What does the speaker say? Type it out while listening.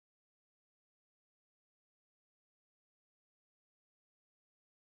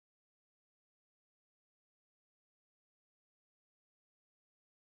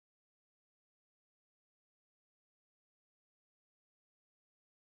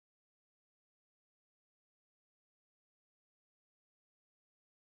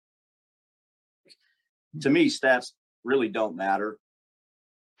to me, stats really don't matter.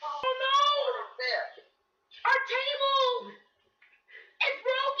 Oh no! Our table! It's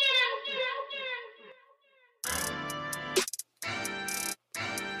broken!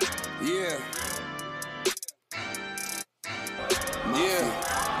 Yeah. Yeah.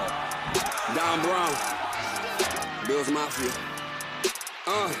 Don Brown. Bills Mafia.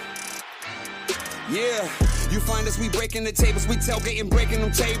 Yeah. You find us, we breaking the tables, we tailgating, breaking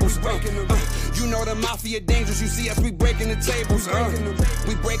them tables. You know the mafia dangerous, you see us, we breaking the tables.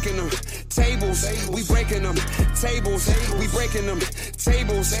 We breaking them tables, we breaking them tables, we breaking them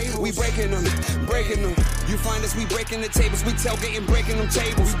tables, we breaking them, breaking them. You find us, we breaking the tables, we tailgating, breaking them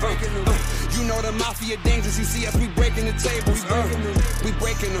tables. You know the mafia dangerous, you see us, we breaking the tables. We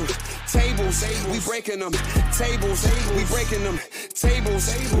breaking them tables, we breaking them tables, we breaking them tables,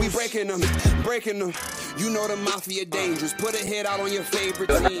 we breaking them, breaking them. You know the mafia dangerous. Put a hit out on your favorite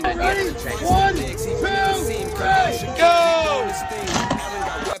team. Ready? 1, 2, 3, go!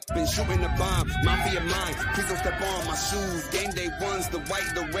 Shooting the bomb, mafia mind. Please don't step on my shoes. Game day ones, the white,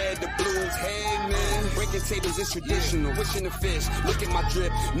 the red, the blues. Hey man, breaking tables is traditional. Wishing the fish, look at my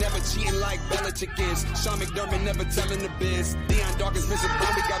drip. Never cheating like Belichick is. Sean McDermott never telling the biz. Deion Dawkins, Mr.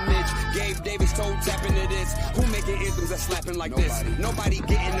 Bobby got Mitch. Gabe Davis told tapping to this. Who making anthems that slapping like this? Nobody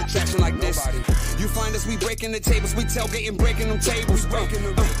getting the traction like this. You find us, we breaking the tables. We tailgating, breaking them tables.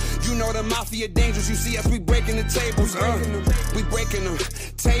 You know the mafia dangerous. You see us, we breaking the tables. We breaking them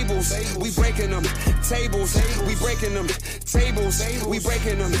tables. We breaking them tables. We breaking them tables. We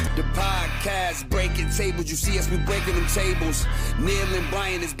breaking them. The podcast breaking tables. You see us, we breaking them tables. Neil and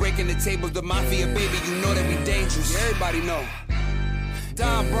Brian is breaking the tables. The mafia, baby, you know that we dangerous. Everybody know.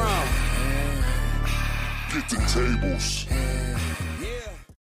 Don Brown. Get the tables.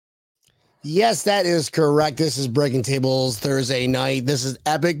 Yes, that is correct. This is Breaking Tables Thursday night. This is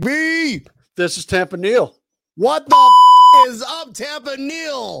Epic B. This is Tampa Neil. What the is up, Tampa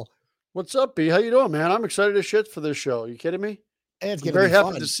Neil? What's up, B? How you doing, man? I'm excited as shit for this show. You kidding me? It's I'm very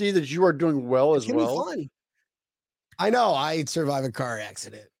happy to see that you are doing well as well. Fun. I know. I survived a car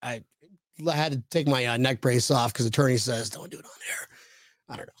accident. I had to take my neck brace off because the attorney says don't do it on air.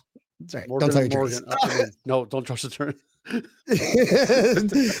 I don't know. It's all right. Morgan, don't tell Morgan. No, don't trust the attorney.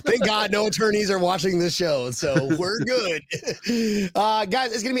 Thank God no attorneys are watching this show, so we're good.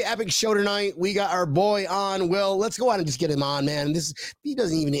 Guys, it's gonna be an epic show tonight. We got our boy on, Will. Let's go out and just get him on, man. He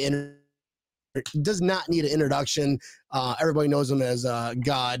doesn't even does not need an introduction. Everybody knows him as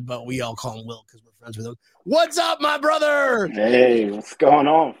God, but we all call him Will because we're friends with him. What's up, my brother? Hey, what's going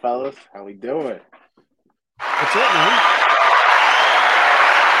on, fellas? How we doing? What's up, man?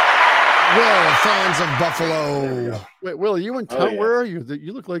 Will, fans of Buffalo. Wait, Will, are you in town? Yeah. Where are you?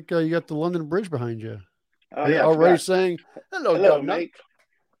 You look like you got the London Bridge behind you. Oh, yeah, already saying hello, mate.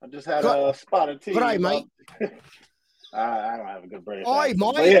 I just had a spot of tea. Good night, mate. I don't have a good British. Oi,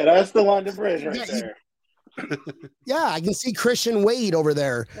 mate. But yeah, that's the London Bridge right there. Yeah, I can see Christian Wade over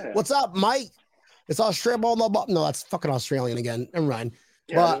there. Yeah. What's up, Mike? It's Australian. No, that's fucking Australian again. Never mind.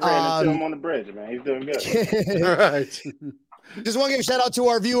 Yeah, but I ran into him on the bridge, man. He's doing good. All right. Just want to give a shout out to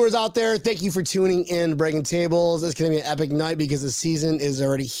our viewers out there. Thank you for tuning in, Breaking Tables. It's going to be an epic night because the season is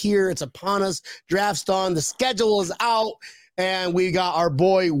already here. It's upon us. Draft's done. The schedule is out. And we got our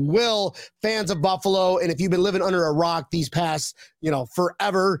boy Will, fans of Buffalo. And if you've been living under a rock these past,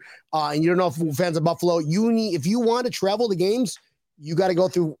 forever, and you don't know if fans of Buffalo, if you want to travel to games, you got to go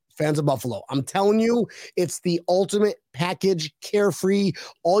through Fans of Buffalo. I'm telling you, it's the ultimate package, carefree.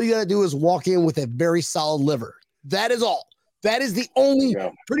 All you got to do is walk in with a very solid liver. That is all. That is the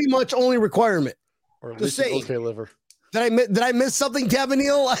pretty much only requirement. Or at least an okay liver. Did I miss something, Kevin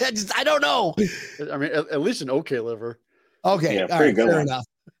Neal? I don't know. I mean, at least an okay liver. Okay, yeah, all right, good fair one. enough.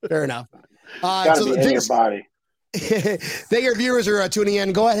 Fair enough. Gotta be in your body. Thank your viewers are tuning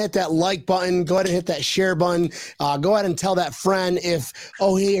in. Go ahead and hit that like button. Go ahead and hit that share button. Go ahead and tell that friend if, hey,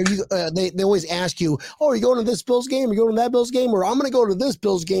 are you? They always ask you, are you going to this Bills game? Are you going to that Bills game? Or I'm going to go to this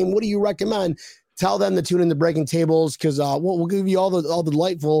Bills game. What do you recommend? Tell them to tune in to Breaking Tables because we'll give you all the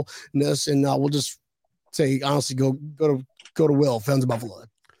delightfulness, and we'll just say honestly, go to Will, fans of Buffalo.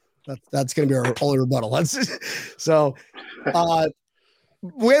 That's going to be our only rebuttal. So.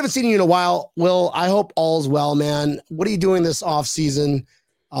 We haven't seen you in a while, Will. I hope all's well, man. What are you doing this off season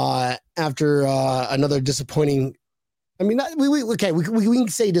after another disappointing? I mean, we can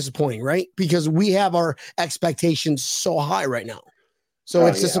say disappointing, right? Because we have our expectations so high right now. So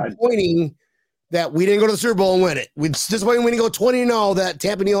it's disappointing that we didn't go to the Super Bowl and win it. It's disappointing we didn't go 20-0 that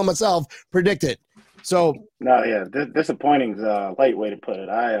Tampa Neal and myself predicted. So disappointing's a light way to put it.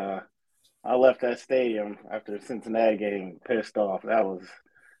 I left that stadium after the Cincinnati game pissed off. That was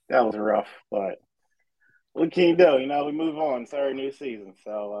rough, but what can you do? We move on. It's our new season,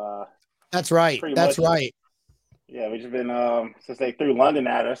 so That's right. pretty That's much. right. Yeah, we've just been since they threw London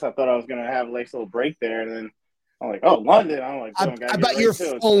at us. I thought I was gonna have a nice little break there, and then I'm like, oh, London. I'm like, I bet your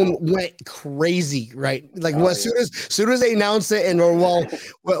phone went crazy, right? Like, Oh, as soon as they announced it, and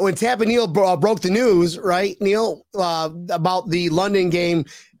when Tampa Neal broke the news, right, Neil, about the London game,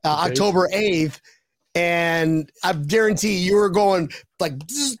 October 8th, and I guarantee you were going like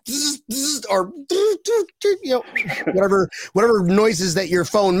or whatever noises that your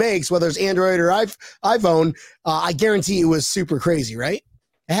phone makes, whether it's Android or iPhone. I guarantee it was super crazy, right?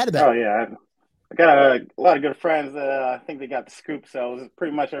 It had to be. Oh yeah, I got a lot of good friends that I think they got the scoop. So it was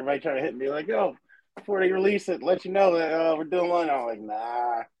pretty much everybody trying to hit me like, "Yo, before they release it, let you know that we're doing London." I'm like,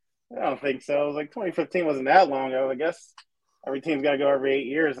 "Nah, I don't think so." It was like 2015 wasn't that long ago. I guess every team's got to go every 8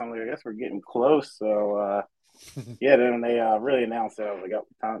 years. I'm like, I guess we're getting close. So yeah, then when they really announced it, I was like,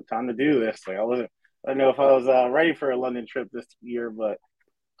 oh, time to do this. Like I don't know if I was ready for a London trip this year, but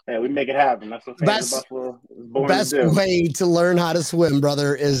hey, we make it happen. That's what fans of Buffalo is born best to do. way to learn how to swim,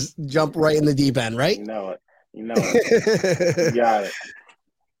 brother, is jump right in the deep end, right? You know it. You got it.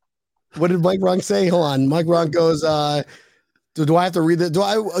 What did Mike Ronk say? Hold on. Mike Ronk goes, do I have to read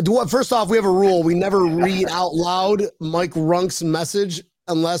that? First off, we have a rule. We never read out loud Mike Runk's message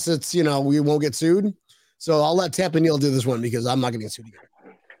unless it's, we won't get sued. So I'll let Tampa Neal do this one because I'm not getting sued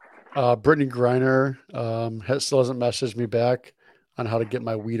again. Brittany Griner still hasn't messaged me back on how to get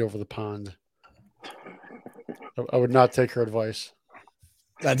my weed over the pond. I would not take her advice.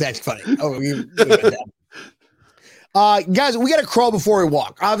 That's funny. Guys, we got to crawl before we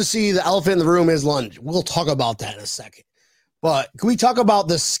walk. Obviously, the elephant in the room is London. We'll talk about that in a second. But can we talk about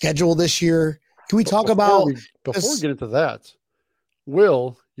the schedule this year? Can we talk before we get into that?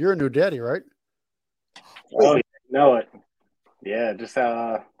 Will, you're a new daddy, right? Oh, you know it. Yeah, just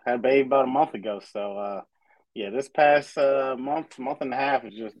had a baby about a month ago. So, yeah, this past month and a half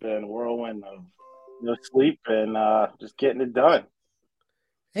has just been a whirlwind of no sleep and just getting it done.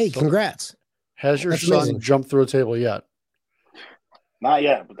 Hey, congrats. Has your son amazing. Jumped through a table yet? Not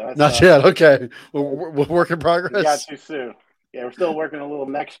yet, but that's not yet. Okay, we're work in progress. We got too soon. Yeah, we're still working a little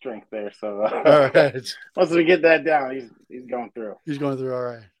neck strength there. So, all right. Once we get that down, he's going through. He's going through. All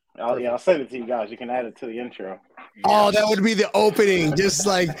right. I'll send it to you guys. You can add it to the intro. Oh, that would be the opening. Just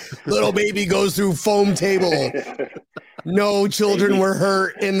like little baby goes through foam table. No children were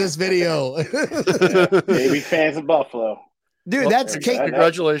hurt in this video. Baby fans of Buffalo. Dude, that's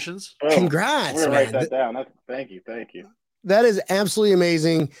congratulations. Congrats. We're going to write that down. Thank you. That is absolutely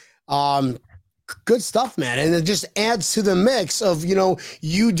amazing. Good stuff, man. And it just adds to the mix of,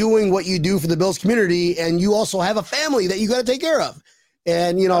 you doing what you do for the Bills community, and you also have a family that you got to take care of.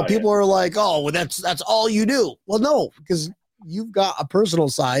 And, people are like, oh, well, that's all you do. Well, no, because you've got a personal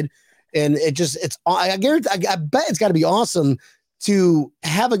side, and I guarantee, I bet it's got to be awesome to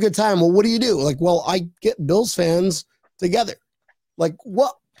have a good time. Well, what do you do? Like, well, I get Bills fans together. Like,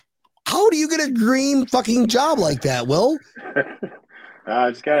 what? How do you get a dream fucking job like that, Will?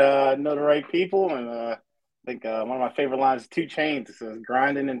 Just gotta know the right people, and I think one of my favorite lines is 2 Chainz. It says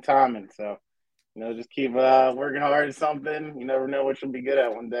grinding and timing. So, just keep working hard at something. You never know what you'll be good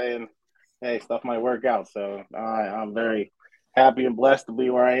at one day, and hey, stuff might work out. So I'm very happy and blessed to be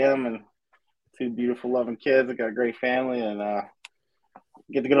where I am, and 2 beautiful, loving kids. I got a great family, and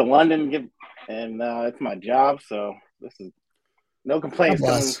get to go to London, and it's my job. So this is no complaints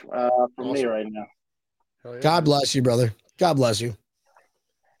coming from me right now. Yeah. God bless you, brother. God bless you.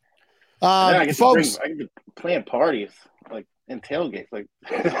 I get folks, I get to plan parties like and tailgates. Like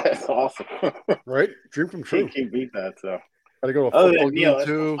that's awesome, right? Dream come true. Can't beat that. So gotta go to a football game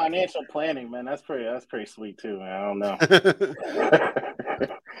too. Financial planning, man. That's pretty sweet too, man. I don't know.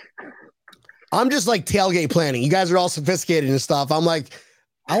 I'm just like tailgate planning. You guys are all sophisticated and stuff. I'm like,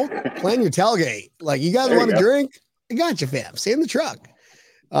 I'll plan your tailgate. Like, you guys want to drink? I got you, fam. Stay in the truck.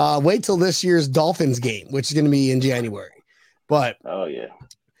 Wait till this year's Dolphins game, which is going to be in January. But oh yeah.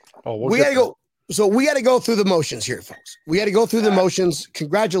 We got to go. So we got to go through the motions here, folks. We got to go through the motions.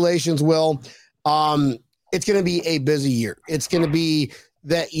 Congratulations, Will. It's going to be a busy year. It's going to be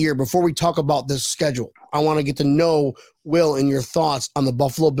that year. Before we talk about this schedule, I want to get to know, Will, and your thoughts on the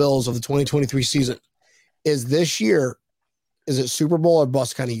Buffalo Bills of the 2023 season. Is this year, is it Super Bowl or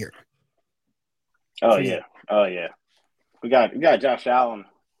bust kind of year? Oh yeah. We got Josh Allen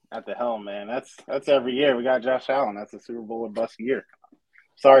at the helm, man. That's every year. We got Josh Allen. That's a Super Bowl or bust year.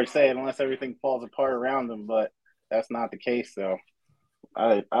 Sorry to say it, unless everything falls apart around him, but that's not the case. So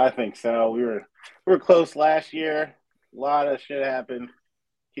I think so. We were close last year. A lot of shit happened.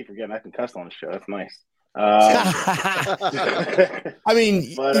 Keep forgetting I can cuss on the show. That's nice. I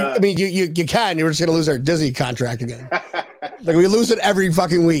mean, But, you can. You're just gonna lose our Disney contract again. Like we lose it every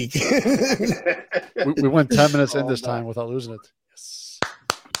fucking week. We went 10 minutes in Oh, this no. time without losing it. Yes.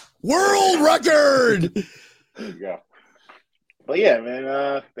 World record. There you go. But yeah,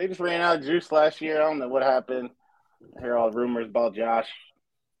 man, they just ran out of juice last year. I don't know what happened. I hear all the rumors about Josh.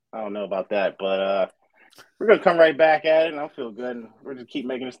 I don't know about that, but we're gonna come right back at it, and I feel good. And we're just keep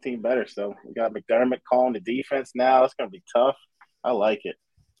making this team better. So we got McDermott calling the defense now. It's gonna be tough. I like it.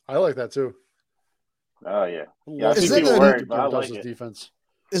 I like that too. Oh yeah, yeah. I Is see that people the- worried, but I Does like his it. defense.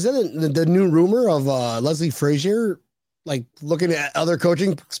 Is that the new rumor of Leslie Frazier, like looking at other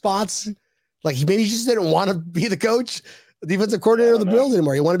coaching spots? Like maybe he just didn't want to be the coach, the defensive coordinator of the I don't know. Bills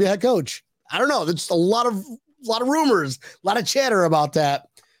anymore. He wanted to be head coach. I don't know. There's a lot of rumors, a lot of chatter about that.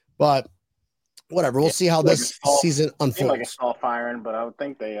 But whatever. We'll see how like this it's all- season Seemed like unfolds. it's all firing, but I would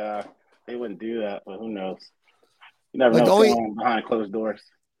think they wouldn't do that. But who knows? You never Like know what's only- going on behind closed doors.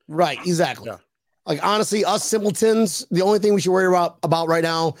 Right, exactly. Yeah. Like honestly, us simpletons, the only thing we should worry about right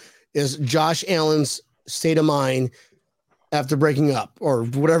now is Josh Allen's state of mind after breaking up or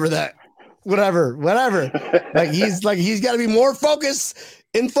whatever. Like he's got to be more focused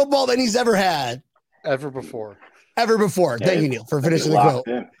in football than he's ever had Ever before. before. Yeah, Thank you, Neil, for finishing the Locked quote.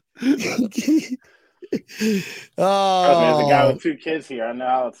 in. Trust me, as a guy Oh, with 2 kids here, I know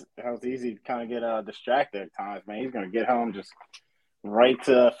how it's easy to kind of get distracted at times, man. He's gonna get home, just right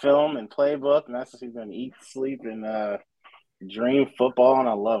to film and playbook, and that's just he's gonna eat, sleep, and dream football, and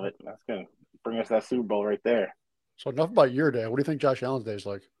I love it. That's gonna bring us that Super Bowl right there. So enough about your day. What do you think Josh Allen's day is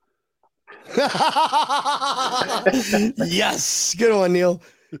like? yes, good one, Neil.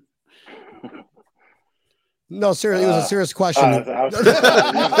 No, seriously, it was a serious question. I don't know,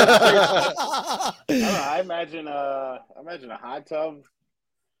 I imagine a hot tub.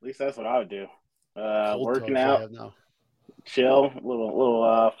 At least that's what I would do. Cold Working tubs they out, have now. chill, a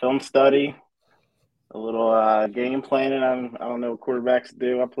little film study, a little game planning. I don't know what quarterbacks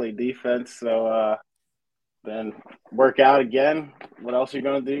do. I play defense, so then work out again. What else are you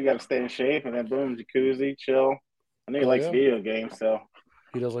gonna do? You got to stay in shape, and then boom, jacuzzi, chill. I know he Oh, likes yeah. video games, so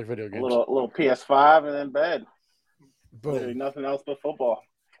He does like video a games. little PS5 and then bed. Literally Boom. nothing else but football.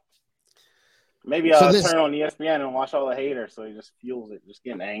 Maybe So this- turn on ESPN and watch all the haters, so he just fuels it, just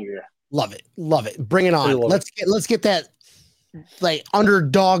getting angrier. Love it. Bring it I on. love Let's get that like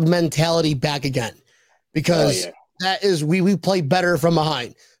underdog mentality back again, because Oh, yeah. that is we play better from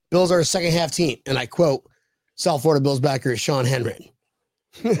behind. Bills are a second half team, and I quote South Florida Bills backer Sean Henry.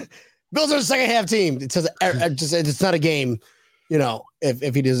 Bills are a second half team. It says just it's not a game,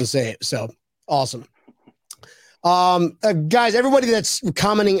 if he doesn't say it. So awesome. Guys, everybody that's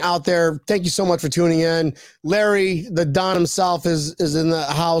commenting out there, thank you so much for tuning in. Larry, the Don himself, is in the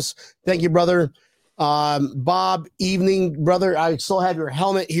house. Thank you, brother. Bob, evening, brother. I still have your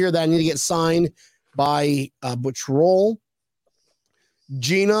helmet here that I need to get signed by Butch Roll.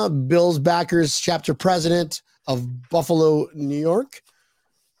 Gina, Bills backers chapter president of Buffalo, New York.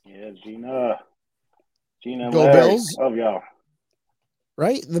 Yeah, Gina, and Go Larry. Bills. Love y'all.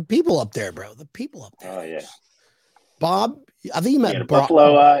 Right? The people up there, bro. The people up there. Oh yeah, Bob, I think you met yeah. The Brock.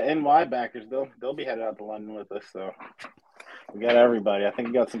 Buffalo NY backers, they'll be headed out to London with us. So we got everybody. I think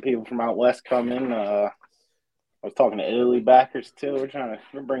we got some people from out west coming. I was talking to Italy backers too.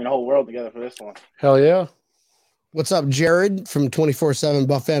 We're bringing the whole world together for this one. Hell yeah. What's up, Jared from 24/7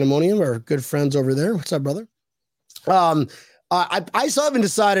 Buff Pandemonium, our good friends over there. What's up, brother? I still haven't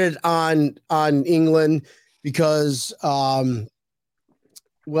decided on England because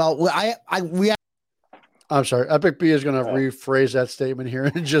we I'm sorry. Epic B is going to rephrase that statement here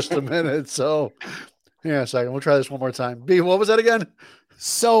in just a minute. So, yeah, a second. We'll try this one more time. B, what was that again?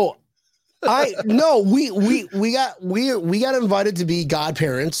 so I no we got invited to be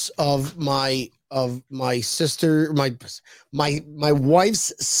godparents of my sister, my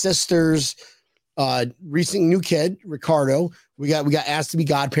wife's sister's recent new kid, Ricardo. We got asked to be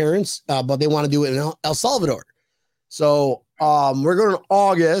godparents, but they want to do it in El Salvador. So we're going in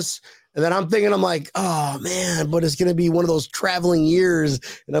August, and then I'm like, oh man, but it's gonna be one of those traveling years,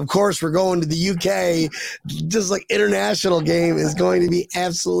 and of course we're going to the UK. Just like international game is going to be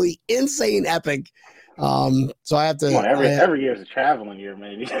absolutely insane, epic. So I have to. Come on, every year is a traveling year,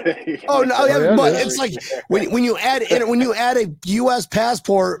 maybe. Oh no, yeah, yeah, but yeah. it's like when you add a U.S.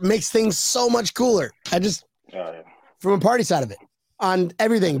 passport, makes things so much cooler. Oh, yeah. From a party side of it, on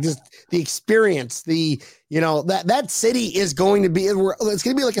everything, just the experience, that city is going to be. It's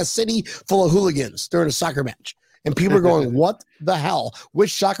going to be like a city full of hooligans during a soccer match, and people are going, "What the hell?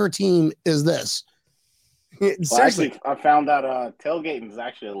 Which soccer team is this?" Well, Seriously, actually, I found out tailgating is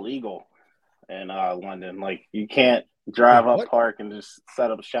actually illegal in London. Like you can't drive up What? park and just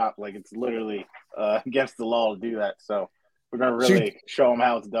set up shop. Like it's literally against the law to do that. So we're gonna So really show them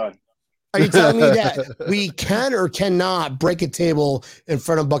how it's done. Are you telling me that we can or cannot break a table in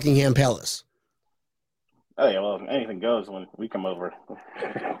front of Buckingham Palace? Oh yeah, well anything goes when we come over.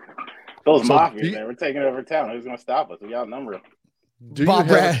 Those So mafias, do- man, we're taking over town. Who's gonna stop us? We outnumber them. Do you Bob have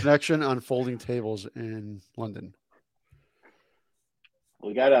Brad- a connection on folding tables in London?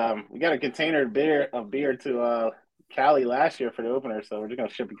 We got a container of beer to Cali last year for the opener, so we're just gonna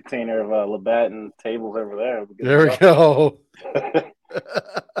ship a container of Labatt and tables over there. There we go.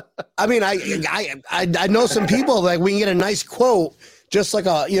 I mean, I know some people like we can get a nice quote, just like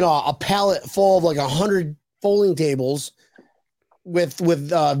a pallet full of like 100 folding tables with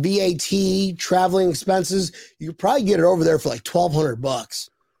VAT, traveling expenses. You could probably get it over there for like $1,200.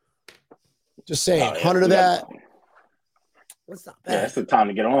 Just saying, Oh, yeah. 100 of We that. got- That's not Yeah, bad. that's the time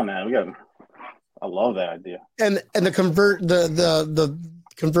to get on that. I love that idea. And the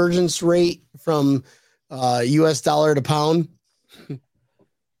convergence rate from US dollar to pound.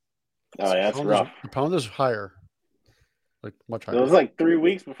 Oh yeah, that's rough. The pound is higher, like much It higher. was like 3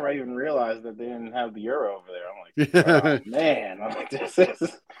 weeks before I even realized that they didn't have the euro over there. I'm like, oh, man, I'm like, this is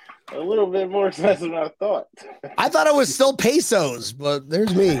a little bit more expensive than I thought. I thought it was still pesos, but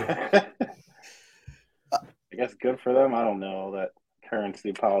there's me. I guess good for them. I don't know all that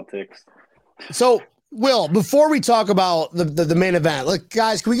currency politics. So, Will, before we talk about the main event, look,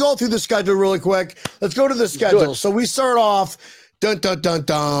 guys, can we go through the schedule really quick? Let's go to the schedule. So we start off,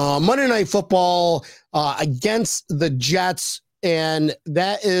 Monday Night Football against the Jets, and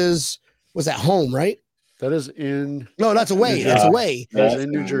that was at home, right? That is in. No, that's away. New That's Jersey. away. That is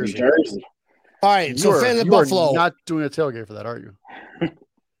in New Jersey. All right, so fans of you are Buffalo. not doing a tailgate for that, are you?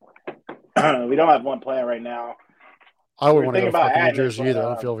 We don't have one plan right now. I wouldn't We're want to thinking go about fucking New adding it, Jersey but, either. I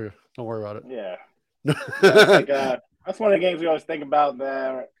don't feel you. Don't worry about Yeah. it. That's one of the games we always think about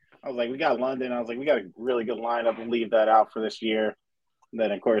there. I was like, we got London. I was like, we got a really good lineup and leave that out for this year. And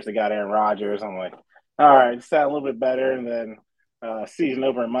then, of course, they got Aaron Rodgers. I'm like, all right, it's sound a little bit better. And then season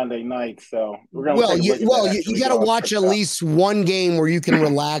over Monday night. So we're going to You got to watch at least one game where you can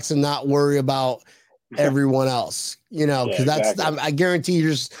relax and not worry about everyone else, because Yeah, that's, exactly. I guarantee you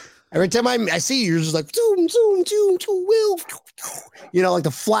just, every time I see you, you're just like, zoom, zoom, zoom, zoom, Will, like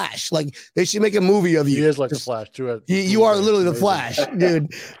the Flash. Like they should make a movie of you. He is like the Just- Flash too. You are literally the Amazing. Flash,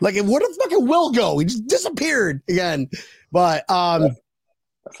 dude. Like, where the fuck did Will go? He just disappeared again. But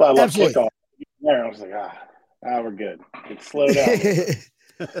That's why I love absolutely. kickoff. There, I was like, we're good. It's slowed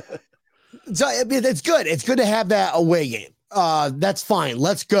down. So I mean, it's good. It's good to have that away game. That's fine.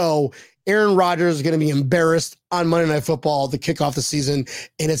 Let's go. Aaron Rodgers is going to be embarrassed on Monday Night Football to kick off the season,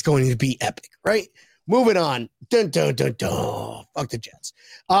 and it's going to be epic, right? Moving on. Dun, dun, dun, dun. Fuck the Jets.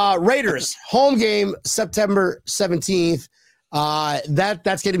 Raiders, home game, September 17th.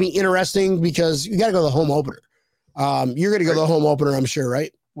 That's going to be interesting because you got to go to the home opener. You're going to go to the home opener, I'm sure,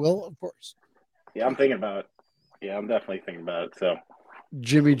 right? Will, of course. Yeah, I'm thinking about it. Yeah, I'm definitely thinking about it. So,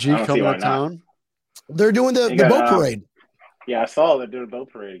 Jimmy G I don't see coming why to not. town. They're doing the You got, boat parade. yeah, I saw they're doing a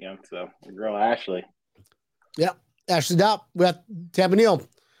boat parade again. So, the girl Ashley. Ashley Dopp, we got Tampa Neal.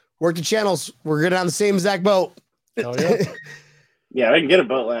 Work the channels. We're good on the same exact boat. Hell yeah. Yeah, I didn't get a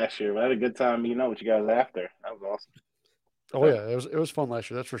boat last year, but I had a good time meeting up with you guys after. That was awesome. Oh yeah, it was fun last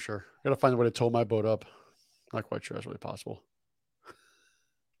year. That's for sure. Got to find a way to tow my boat up. Not quite sure that's really possible.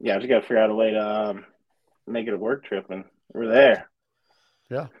 Yeah, I just got to figure out a way to make it a work trip, and we're there.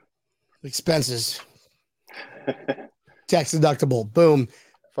 Expenses. Tax deductible. Boom.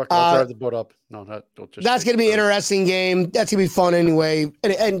 Fuck, I'll drive the boat up. No, don't just. That's going to be an interesting game. That's going to be fun anyway.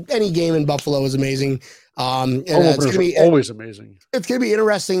 And any game in Buffalo is amazing. And it's going to be always amazing. it's going to be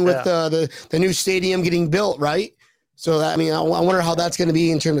interesting with the new stadium getting built, right? So that, I wonder how that's going to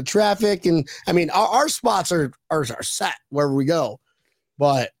be in terms of traffic. And our spots are set wherever we go,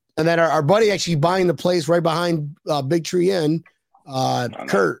 and then our buddy actually buying the place right behind Big Tree Inn,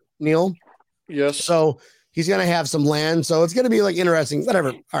 Kurt Neal. Yes. So he's going to have some land. So it's going to be like interesting, whatever.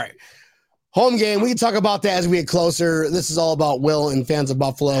 All right. Home game. We can talk about that as we get closer. This is all about Will and fans of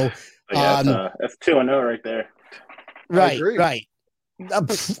Buffalo. But yeah, that's 2-0 right there. Right. agree. Right.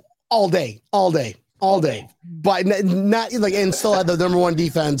 All day. But not like, and still have the number one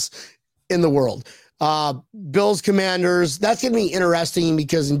defense in the world. Bills Commanders. That's going to be interesting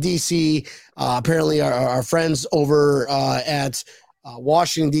because in DC, apparently our friends over at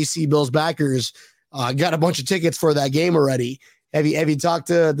Washington DC Bills backers got a bunch of tickets for that game already. Have you talked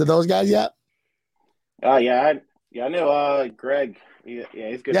to those guys yet? I know Greg. Yeah,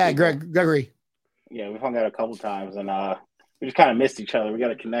 he's good. Yeah, people. Gregory. Yeah, we've hung out a couple times, and we just kind of missed each other. We got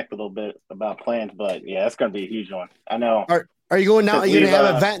to connect a little bit about plans, but yeah, that's going to be a huge one. I know. Are you going down? Are you going to have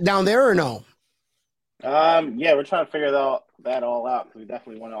an We've, event down there or no? Yeah, we're trying to figure that all out because we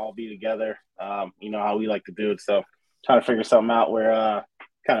definitely want to all be together. You know how we like to do it, so trying to figure something out where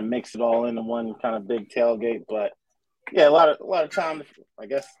kind of mix it all into one kind of big tailgate. But yeah, a lot of time. I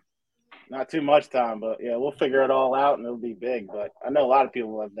guess not too much time, but yeah, we'll figure it all out and it'll be big. But I know a lot of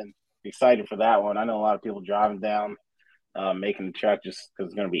people have been excited for that one. I know a lot of people driving down, making the trek just because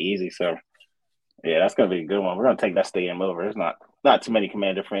it's going to be easy. So yeah, that's going to be a good one. We're going to take that stadium over. There's not too many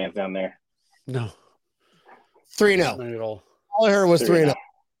Commander fans down there. No. 3-0. Not at all. All I heard was 3-0.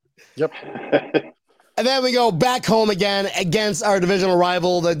 Yep. And then we go back home again against our divisional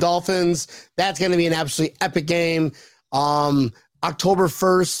rival, the Dolphins. That's going to be an absolutely epic game. October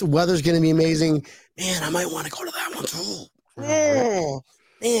 1st, weather's going to be amazing. Man, I might want to go to that one too. Oh,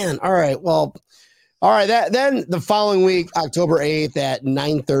 man. All right. Well, all right. Then the following week, October 8th at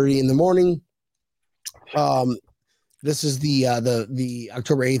 9:30 in the morning. This is the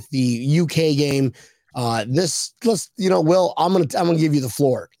October 8th, the UK game. Will, I'm gonna give you the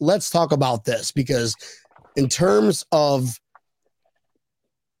floor. Let's talk about this because in terms of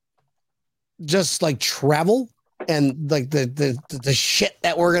just like travel and like the shit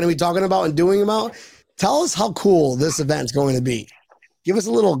that we're gonna be talking about and doing about, tell us how cool this event's going to be. Give us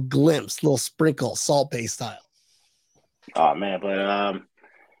a little glimpse, little sprinkle, Salt Bay style. Oh man, but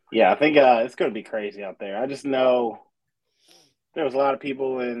yeah, I think it's gonna be crazy out there. I just know there was a lot of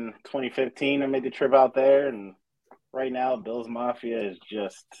people in 2015 that made the trip out there, and right now Bills Mafia is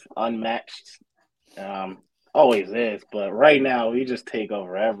just unmatched. Always is, but right now we just take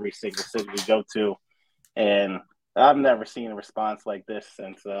over every single city we go to, and I've never seen a response like this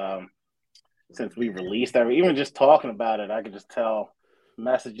since we released every. Even just talking about it, I could just tell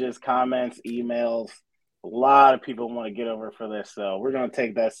messages, comments, emails. A lot of people want to get over for this, so we're gonna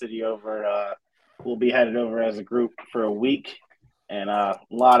take that city over. We'll be headed over as a group for a week. And a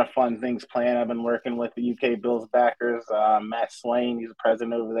lot of fun things planned. I've been working with the UK Bills backers. Matt Swain, he's the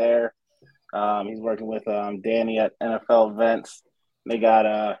president over there. He's working with Danny at NFL Events. They got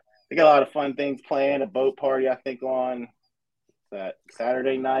a lot of fun things planned. A boat party, I think, on that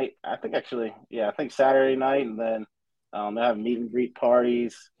Saturday night. I think Saturday night, and then they have meet and greet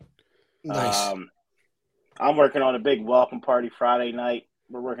parties. Nice. I'm working on a big welcome party Friday night.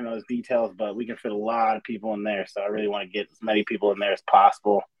 We're working on those details, but we can fit a lot of people in there. So I really want to get as many people in there as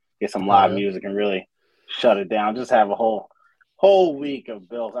possible, get some live music and really shut it down. Just have a whole week of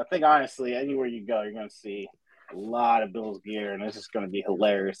Bills. I think, honestly, anywhere you go, you're going to see a lot of Bills gear, and it's just going to be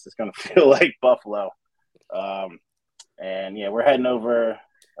hilarious. It's going to feel like Buffalo. And, yeah, we're heading over,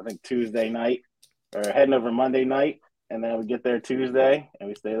 I think, heading over Monday night, and then we get there Tuesday, and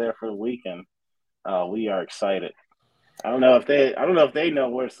we stay there for the weekend. We are excited. I don't know if they know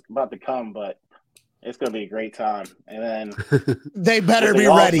what's about to come, but it's going to be a great time. And then they better be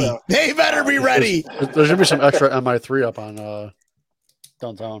ready. They better be ready. There's going to be some extra MI3 up on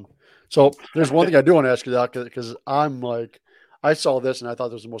downtown. So there's one thing I do want to ask you that because I'm like, I saw this and I thought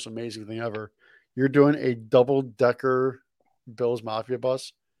this was the most amazing thing ever. You're doing a double-decker Bills Mafia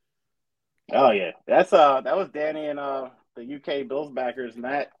bus. Oh yeah, that was Danny and the UK Bills backers,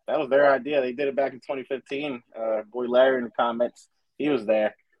 Matt. That was their idea. They did it back in 2015. Boy Larry in the comments, he was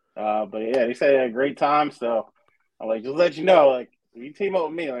there. But yeah, they said they had a great time. So I'm like, just let you know, like, if you team up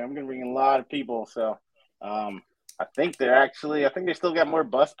with me, like, I'm gonna bring in a lot of people. So I think they still got more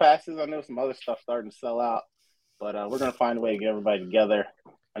bus passes. I know some other stuff starting to sell out, but we're gonna find a way to get everybody together.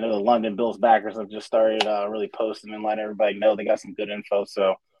 I know the London Bills backers have just started really posting and letting everybody know they got some good info.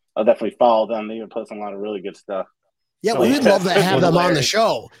 So I'll definitely follow them. They've been posting a lot of really good stuff. Yeah, we would love to have them on the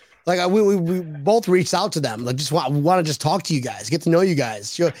show. Like we both reached out to them. Like we want to just talk to you guys, get to know you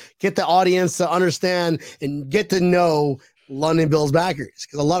guys, get the audience to understand and get to know London Bills backers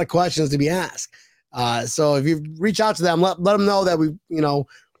because a lot of questions to be asked. So if you reach out to them, let them know that we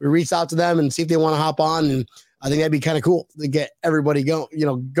reached out to them and see if they want to hop on. And I think that'd be kind of cool to get everybody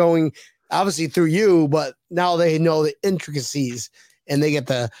going obviously through you, but now they know the intricacies and they get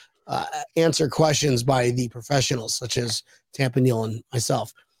to answer questions by the professionals such as Tampa Neal and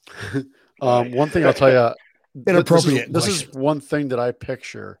myself. One thing I'll tell you, inappropriate. This is one thing that I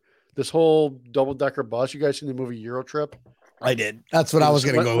picture. This whole double-decker bus. You guys seen the movie Euro Trip? I did. That's what I was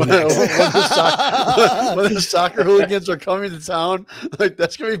going to go with. When the soccer hooligans are coming to town, like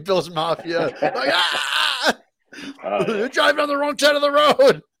that's going to be Bills Mafia. Like, you're driving on the wrong side of the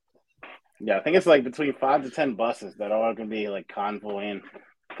road. Yeah, I think it's like between 5 to 10 buses that are going to be like convoying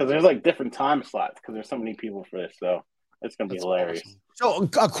because there's like different time slots because there's so many people for this. So It's gonna be That's hilarious. awesome.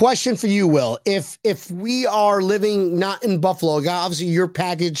 So a question for you, Will. If we are living not in Buffalo, obviously your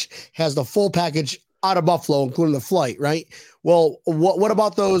package has the full package out of Buffalo, including the flight, right? Well, what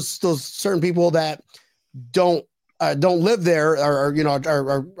about those certain people that don't live there or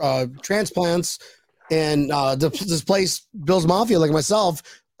are transplants and displaced Bills Mafia like myself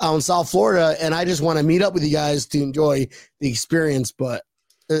out in South Florida, and I just want to meet up with you guys to enjoy the experience. But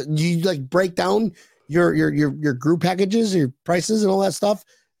do you like break down your group packages, your prices, and all that stuff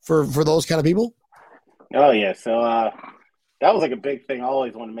for those kind of people? Oh yeah, so that was like a big thing. I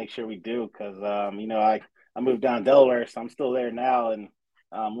always want to make sure we do because I moved down to Delaware, so I'm still there now, and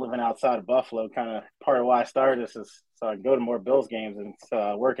living outside of Buffalo. Kind of part of why I started this is so I can go to more Bills games, and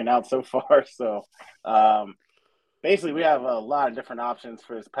it's working out so far. So basically, we have a lot of different options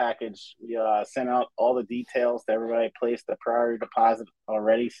for this package. We sent out all the details to everybody, placed the priority deposit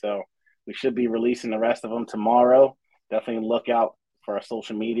already, so we should be releasing the rest of them tomorrow. Definitely look out for our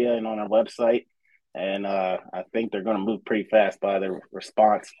social media and on our website. And I think they're going to move pretty fast by the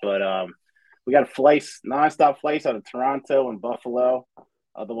response. But we got nonstop flights out of Toronto and Buffalo.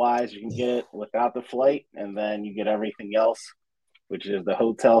 Otherwise, you can get it without the flight, and then you get everything else, which is the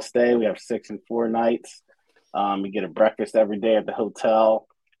hotel stay. We have 6 and 4 nights. You get a breakfast every day at the hotel.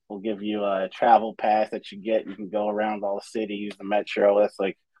 We'll give you a travel pass that you get. You can go around all the city, use the metro. That's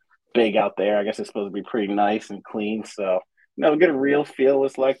like big out there. I guess it's supposed to be pretty nice and clean. So, get a real feel what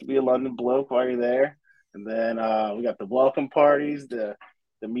it's like to be a London bloke while you're there. And then we got the welcome parties, the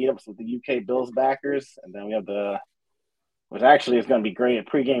meetups with the UK Bills backers. And then we have which actually is going to be great, a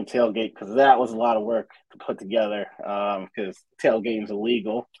pregame tailgate, because that was a lot of work to put together because tailgating's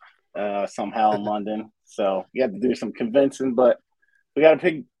illegal somehow in London. So you have to do some convincing, but we got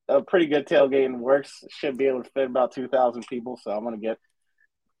a pretty good tailgate in the works. Should be able to fit about 2,000 people. So I'm going to get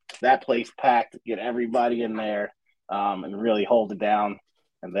that place packed, get everybody in there, and really hold it down.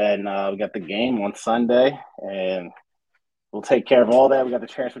 And then we got the game on Sunday, and we'll take care of all that. We got the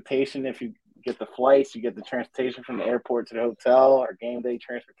transportation. If you get the flights, you get the transportation from the airport to the hotel, our game day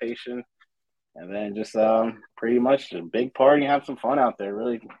transportation. And then just pretty much a big party and have some fun out there.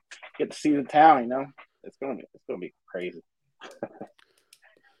 Really get to see the town, It's gonna be crazy.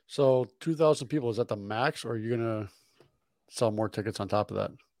 So 2,000 people, is that the max, or are you gonna sell more tickets on top of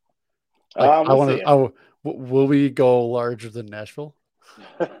that? Will we go larger than Nashville?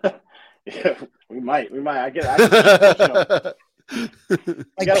 Yeah, we might. I get.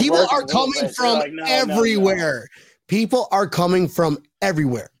 Like people are coming from everywhere. People are coming from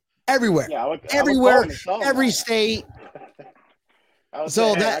everywhere. Yeah, everywhere, every state. I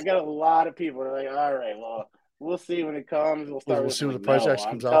got a lot of people. They're like, all right, well, we'll see when it comes. We'll see when the price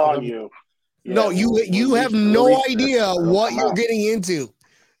actually comes out. For them. You have no idea what you're getting into.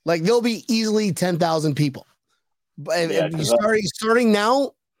 Like there'll be easily 10,000 people. But if you starting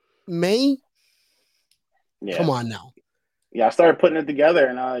now, May. Yeah. Come on now. Yeah, I started putting it together,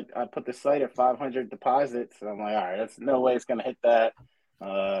 and I put the site at 500 deposits. And I'm like, all right, that's no way it's going to hit that.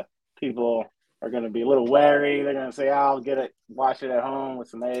 People are going to be a little wary. They're going to say, I'll get it, watch it at home with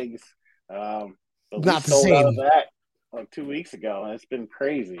some eggs. But not the same. Out of that like 2 weeks ago, and it's been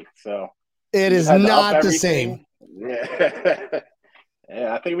crazy. So it is not the same. Yeah.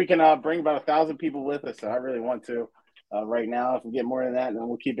 Yeah, I think we can bring about 1,000 people with us. So I really want to right now. If we get more than that, then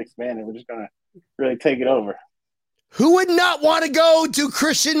we'll keep expanding. We're just going to really take it over. Who would not want to go to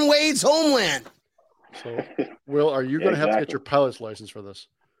Christian Wade's homeland? So, Will, are you going to have to get your pilot's license for this?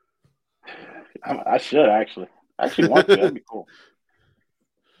 I should actually. I actually want to. That'd be cool.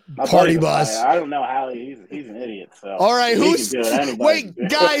 Party bus. I don't know how he's an idiot. So all right, wait,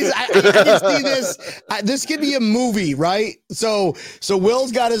 guys, I can see this. This could be a movie, right? So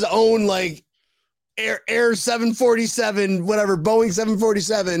Will's got his own like Air 747, whatever, Boeing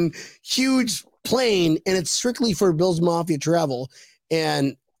 747, huge plane, and it's strictly for Bills Mafia travel.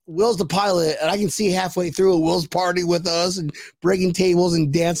 And Will's the pilot, and I can see halfway through Will's party with us and breaking tables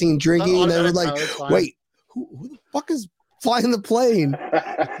and dancing and drinking. And I was like, wait, who the fuck is flying the plane?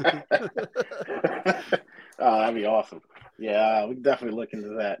 Oh, that'd be awesome. Yeah, we can definitely look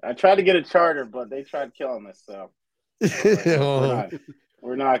into that. I tried to get a charter, but they tried killing us. So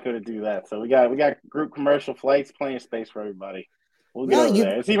we're not going to do that. So we got group commercial flights, plenty of space for everybody. We'll get over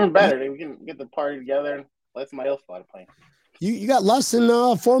there. It's even better. We can get the party together and let somebody else fly the plane. You got less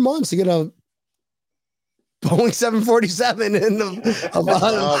than 4 months to get a Boeing 747 and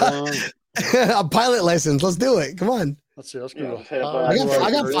a pilot license. Let's do it. Come on. Let's see. Let's go.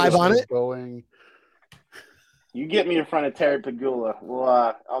 I got 5 on it. Boeing. You get me in front of Terry Pagula.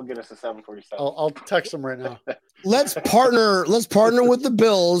 Well, I'll get us a 747. I'll text him right now. Let's partner with the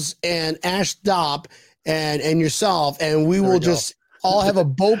Bills and Ash Dopp and yourself, and we There will we go. just all have a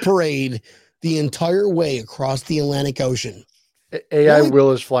boat parade the entire way across the Atlantic Ocean. AI Really?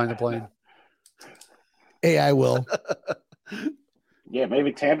 Will is flying the plane. AI will. Yeah,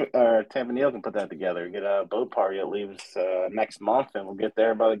 maybe Tampa Neal can put that together. Get a boat party that leaves next month, and we'll get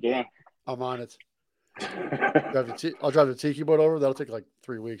there by the game. I'm on it. I'll drive the tiki boat over. That'll take like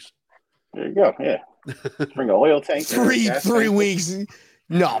 3 weeks. There you go. Yeah, bring an oil tank. Three weeks.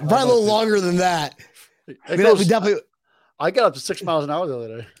 No, probably a little longer than that. It We goes- definitely. I got up to 6 miles an hour the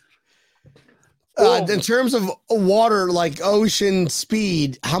other day. In terms of water, like ocean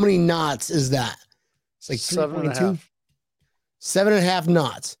speed, how many knots is that? It's like 7.5. 7.5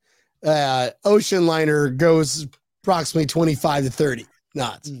 knots. Ocean liner goes approximately 25 to 30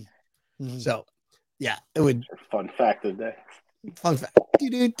 knots. Mhm. So, yeah, it would. Fun fact of the day. Fun fact.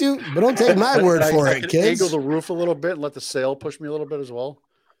 Do. But don't take my word for I it, can kids. angle the roof a little bit and let the sail push me a little bit as well.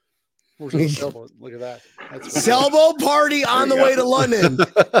 Where's the sailboat? Look at that. That's Sailboat party on the There you way go. to London.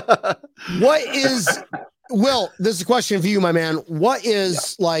 What is, Will, this is a question for you, my man. What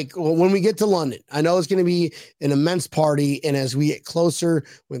is like when we get to London? I know it's going to be an immense party. And as we get closer,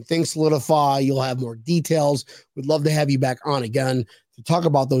 when things solidify, you'll have more details. We'd love to have you back on again to talk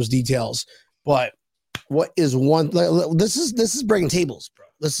about those details. But what is one, this is breaking tables, bro.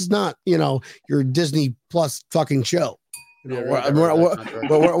 This is not, your Disney Plus fucking show. Yeah,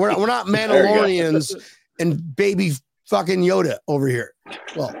 We're not Mandalorians and baby fucking Yoda over here.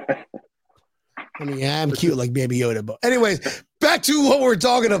 Well, I mean, yeah, I'm cute like baby Yoda, but anyways, back to what we're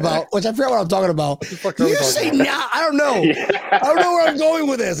talking about, which I forgot what I'm talking about. fuck Did are we you talking say about? nah? I don't know. I don't know where I'm going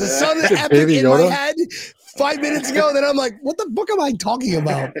with this. It sounded Is it epic Baby in my Yoda? head 5 minutes ago. Then I'm like, what the fuck am I talking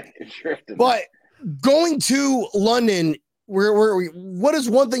about? Drifting. But going to London, what is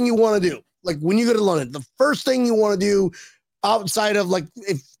one thing you want to do? Like when you go to London, the first thing you want to do outside of like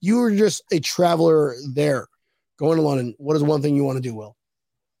if you were just a traveler there going to London, what is one thing you want to do, Will?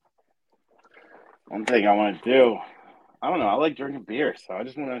 One thing I want to do, I don't know. I like drinking beer, so I want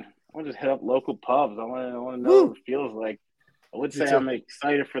to just hit up local pubs. I want to know what it feels like. I would say too. I'm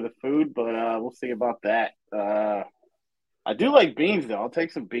excited for the food, but we'll see about that. I do like beans though. I'll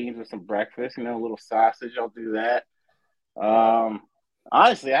take some beans with some breakfast. A little sausage. I'll do that.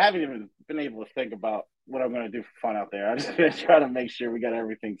 Honestly, I haven't even been able to think about what I'm going to do for fun out there. I just been trying to make sure we got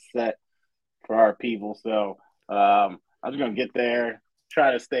everything set for our people. So I'm just going to get there,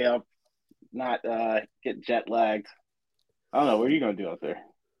 try to stay up, not get jet lagged. I don't know. What are you going to do out there?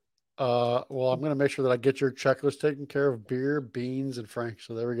 Well, I'm going to make sure that I get your checklist taken care of: beer, beans, and Frank.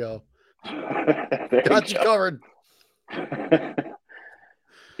 So there we go. There Got you you covered.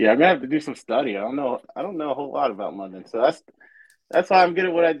 Yeah, I'm gonna have to do some study. I don't know a whole lot about London, so that's why I'm good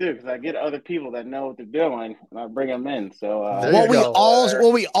at what I do because I get other people that know what they're doing and I bring them in. So There What you we go.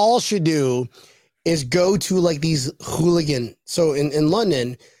 all should do is go to like these hooligan. So in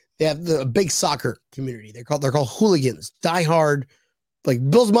London, they have the big soccer community. They're called hooligans, diehard, like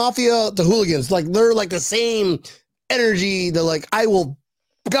Bills Mafia, the hooligans. Like they're like the same energy. They're like, I will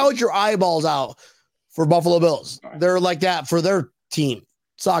gouge your eyeballs out for Buffalo Bills. They're like that for their team,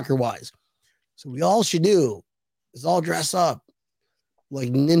 soccer wise. So we all should do is all dress up like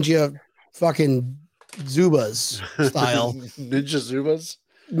ninja fucking Zubas style. Ninja Zubas.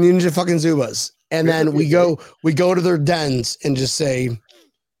 Ninja fucking Zubas. And then we go to their dens and just say,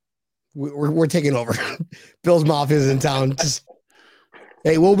 we're taking over. Bill's Mafia's in town. Just,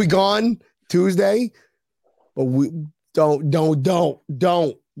 hey, we'll be gone Tuesday, but we don't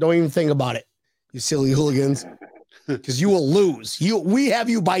even think about it, you silly hooligans, because you will lose. We have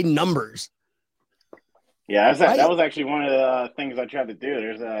you by numbers. yeah, Right. that was actually one of the things I tried to do.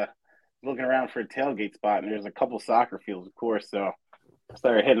 There's looking around for a tailgate spot, and there's a couple soccer fields, of course. So I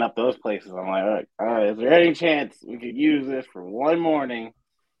started hitting up those places. I'm like, all right, is there any chance we could use this for one morning?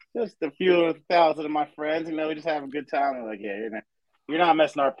 Just a few thousand of my friends, we just have a good time. I'm like, yeah, you're not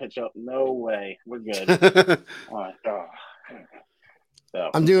messing our pitch up. No way. We're good. I'm like, oh. So,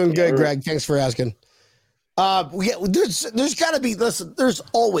 I'm doing yeah, good, we're- Greg. Thanks for asking. There's got to be, listen, there's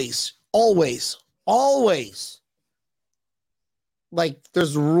always, like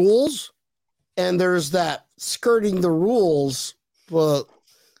there's rules and there's that skirting the rules, but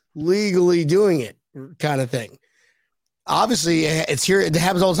legally doing it kind of thing. Obviously, it's here. It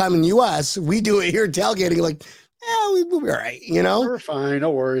happens all the time in the U.S. We do it here tailgating, like, we'll be all right, We're fine. No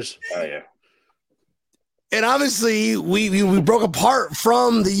worries. Oh, yeah. And obviously, we broke apart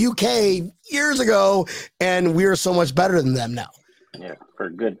from the UK years ago, and we're so much better than them now. Yeah, for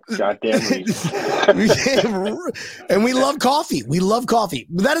good goddamn reason. And we love coffee. We love coffee.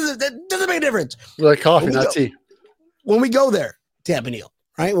 But that doesn't make a difference. We like coffee, We not go- tea. When we go there, Tampa Neal,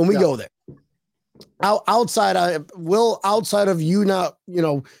 right? When we Yeah. go there, outside of you not,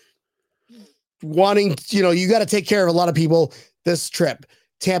 wanting, you got to take care of a lot of people this trip.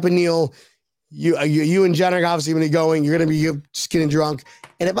 Tampa, Neil, you and Jen are obviously going to be going. You're going to be just getting drunk.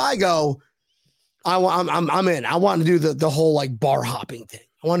 And if I go, I'm in. I want to do the whole like bar hopping thing.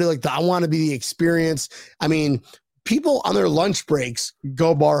 I want to I want to be the experience. I mean, people on their lunch breaks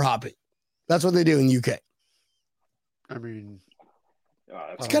go bar hopping. That's what they do in the UK. I mean,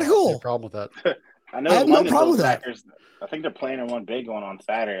 it's kind of cool. No problem with that. I know. I have no problem with that. I think they're playing in one big one on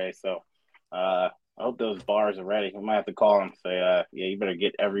Saturday. So I hope those bars are ready. We might have to call them and say, yeah, you better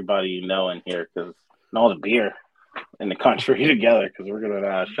get everybody you know in here and all the beer in the country together because we're going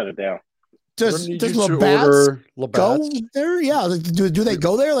to shut it down. Does Labatt's go there? Yeah. Like, do they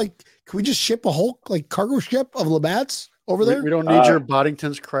go there? Like, can we just ship a whole cargo ship of Labatt's over there? We don't need your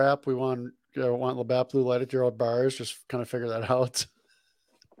Boddington's crap. We want Labatt Blue Light at your old bars. Just kind of figure that out.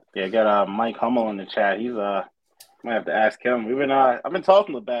 Yeah, I got Mike Hummel in the chat. He's might have to ask him. I've been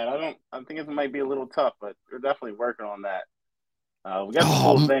talking to Labatt. I think it might be a little tough, but we're definitely working on that. We got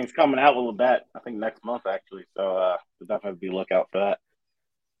some cool things coming out with Labatt, I think next month actually. So we'll definitely be lookout for that.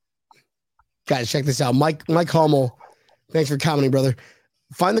 Guys, check this out. Mike Hummel, thanks for commenting, brother.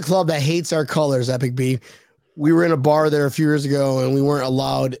 Find the club that hates our colors, Epic B. We were in a bar there a few years ago, and we weren't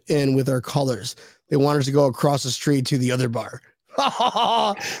allowed in with our colors. They wanted us to go across the street to the other bar.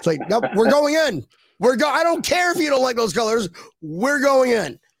 It's like, nope, we're going in. I don't care if you don't like those colors. We're going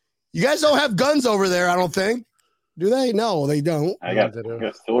in. You guys don't have guns over there, I don't think. Do they? No, they don't. I got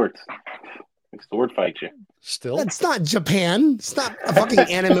swords. Sword fight you. Still? That's not Japan. It's not a fucking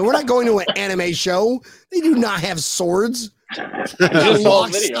anime. We're not going to an anime show. They do not have swords.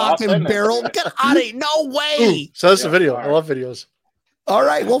 Lock, stock, and barrel. Get out of here. No way. So that's the video. I love videos. All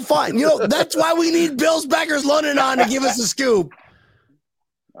right. Well, fine. That's why we need Bill's Backers London on to give us a scoop.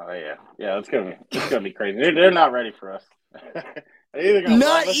 Oh yeah. Yeah, it's gonna be crazy. They're not ready for us. They're either gonna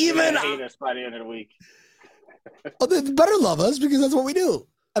not love us even or hate us by the end of the week. Oh, they better love us because that's what we do.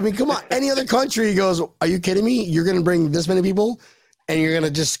 I mean, come on. Any other country goes, are you kidding me? You're going to bring this many people and you're going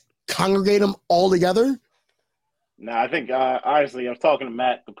to just congregate them all together? No, I think, honestly, I was talking to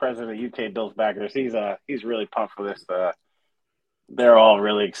Matt, the president of UK Bills Backers. He's really pumped for this. They're all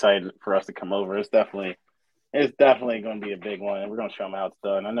really excited for us to come over. It's definitely going to be a big one, and we're going to show them how it's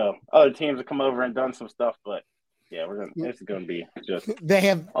done. I know other teams have come over and done some stuff, but yeah, it's going to be just they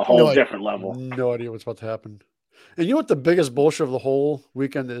have a whole different level. No idea what's about to happen. And you know what the biggest bullshit of the whole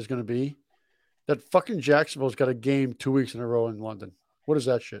weekend is going to be? That fucking Jacksonville's got a game 2 weeks in a row in London. What is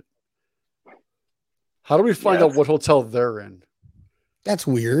that shit? How do we find out what hotel they're in? That's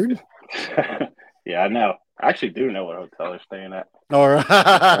weird. Yeah, I know. I actually do know what hotel they're staying at. All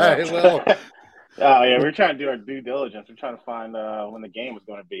right. Well. Oh yeah, we're trying to do our due diligence. We're trying to find when the game was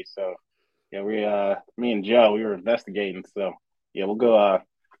going to be. So yeah, me and Joe, we were investigating. So yeah, we'll go. I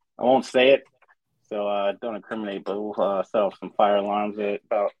won't say it. So don't incriminate, but we'll set off some fire alarms at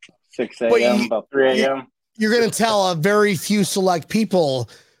about 6 a.m., about 3 a.m. You're going to tell a very few select people,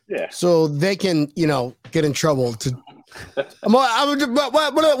 so they can, get in trouble.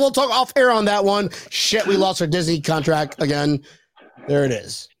 We'll talk off air on that one. Shit, we lost our Disney contract again. There it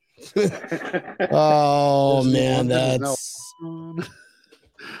is. Oh man, that's.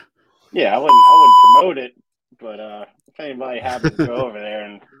 Yeah, I wouldn't promote it, but if anybody happens to go over there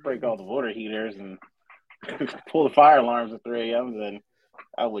and break all the water heaters and pull the fire alarms at 3 a.m., then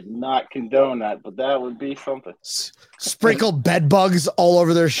I would not condone that, but that would be something. Sprinkle bed bugs all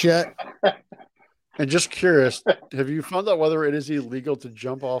over their shit. And just curious, have you found out whether it is illegal to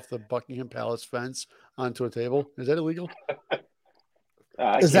jump off the Buckingham Palace fence onto a table? Is that illegal?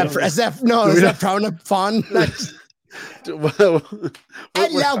 Is that frowned upon?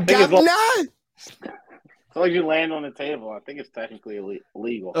 Hello, governor. As long as you land on the table, I think it's technically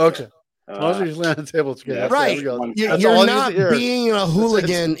illegal. Okay. As long as you land on the table, it's good. Right. You're not being a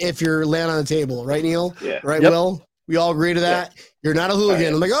hooligan if you're land on the table, right, Neil? Yeah. Right, yep. Will? We all agree to that? Yeah. You're not a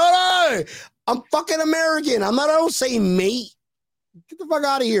hooligan. Right. I'm like, oh, no, I'm fucking American. I don't say mate. Get the fuck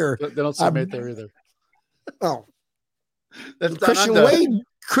out of here. They don't say mate there either. Oh.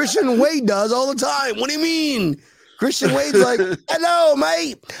 Christian Wade does all the time. What do you mean? Christian Wade's like, hello,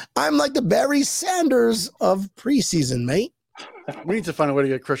 mate. I'm like the Barry Sanders of preseason, mate. We need to find a way to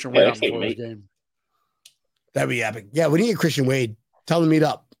get Christian Wade out before the game. That'd be epic. Yeah, we need a Christian Wade. Tell them to meet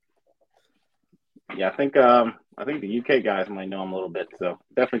up. Yeah, I think the UK guys might know him a little bit, so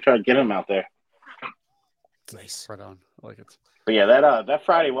definitely try to get him out there. Nice. Right on. I like it. But yeah, that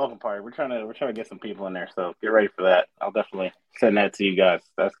Friday welcome party, we're trying to get some people in there, so get ready for that. I'll definitely send that to you guys.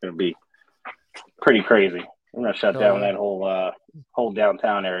 That's gonna be pretty crazy. We're gonna shut down that whole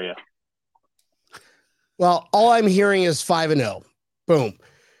downtown area. Well, all I'm hearing is 5-0. Boom.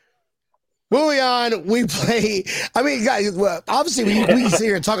 Moving on, we play. I mean, guys, well, obviously we can sit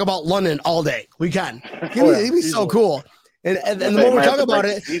here and talk about London all day. We can. It'd be so cool. And the more we talk about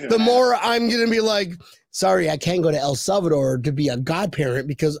it, the more I'm going to be like, sorry, I can't go to El Salvador to be a godparent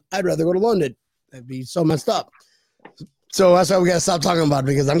because I'd rather go to London. That'd be so messed up. So that's why we got to stop talking about it,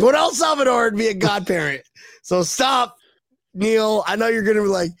 because I'm going to El Salvador to be a godparent. So stop, Neil. I know you're going to be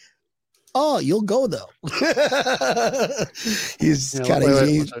like, oh, you'll go though. He's kind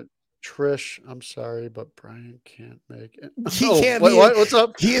of Trish. I'm sorry, but Brian can't make it. He can't. What's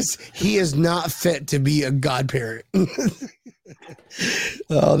up? He is not fit to be a godparent.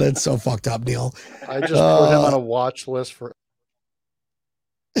 Oh, that's so fucked up, Neil. I just put him on a watch list for.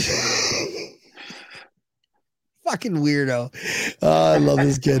 Fucking weirdo. I love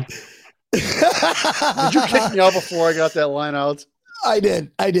this kid. Did you kick me out before I got that line out? I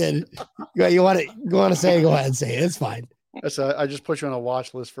did. You want to say it? Go ahead and say it. It's fine. I just put you on a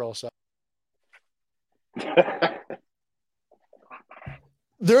watch list for El Salvador.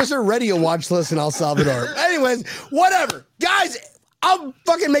 There's already a watch list in El Salvador. Anyways, whatever, guys. I'll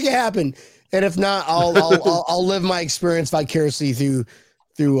fucking make it happen. And if not, I'll live my experience vicariously through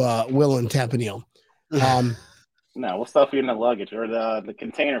Will and Tampanil. No, we'll stuff you in the luggage or the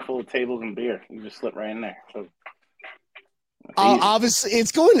container full of tables and beer. You just slip right in there. So, obviously,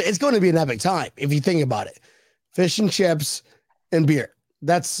 it's going to be an epic time if you think about it. Fish and chips and beer.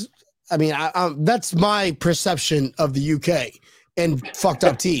 That's my perception of the UK and fucked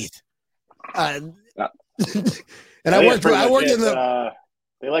up teeth. And I worked in the.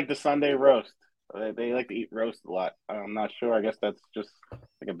 They like the Sunday roast. They like to eat roast a lot. I'm not sure. I guess that's just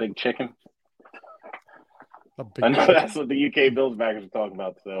like a big chicken. I know that's what the UK Bills backers are talking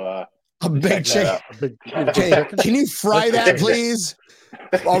about. So a big chicken. Can you fry that, please?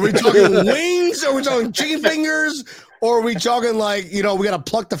 Are we talking wings? Are we talking chicken fingers? Or are we talking like, we got to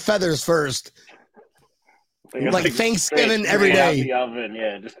pluck the feathers first? Like Thanksgiving every day. The oven,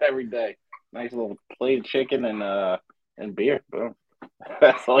 yeah, just every day. Nice little plate of chicken and beer. Boom.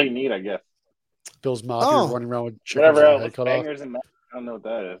 That's all you need, I guess. Bill's Mafia running around with chicken. Whatever else, bangers and mash. I don't know what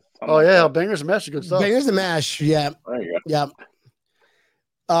that is. Oh yeah, bangers and mash is good stuff. Bangers and mash, yeah. There you go.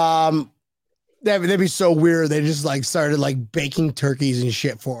 Yeah. That'd be so weird. They just started baking turkeys and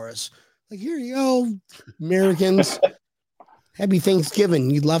shit for us. Like, here you go, Americans. Happy Thanksgiving.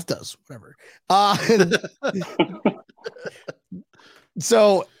 You left us. Whatever.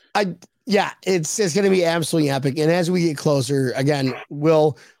 So it's going to be absolutely epic. And as we get closer, again,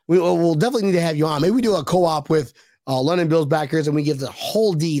 we'll definitely need to have you on. Maybe we do a co-op with London Bills backers, and we give the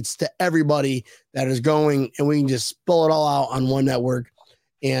whole deets to everybody that is going, and we can just spill it all out on one network.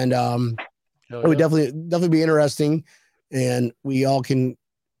 And it would definitely be interesting. And we all can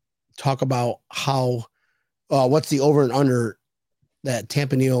talk about how what's the over and under that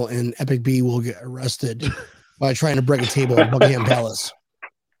Tampanil and Epic B will get arrested by trying to break a table at Buckingham Palace.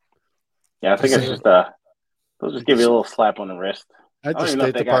 Yeah, I think it's just they'll just give you a little slap on the wrist. I think the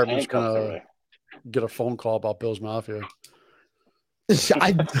State Department's gonna get a phone call about Bill's Mafia.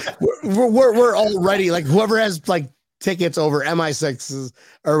 We're already whoever has tickets over MI6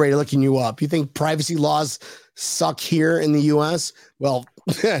 are already looking you up. You think privacy laws suck here in the US? Well,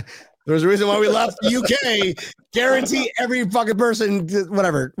 there's a reason why we left the UK. Guarantee every fucking person,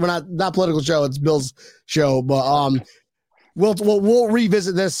 whatever. We're not political show. It's Bill's show, but we'll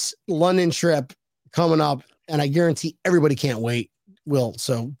revisit this London trip coming up, and I guarantee everybody can't wait. Will,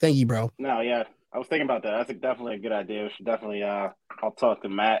 so thank you, bro. No, yeah, I was thinking about that. That's definitely a good idea. We should definitely. I'll talk to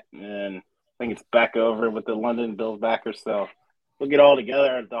Matt, and I think it's back over with the London Bills backers. So we'll get all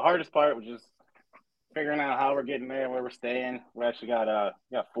together. The hardest part was just figuring out how we're getting there, where we're staying. We actually got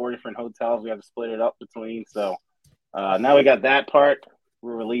 4 different hotels. We have to split it up between. So now we got that part.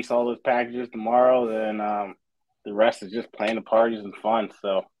 We'll release all those packages tomorrow. Then the rest is just playing the parties and fun.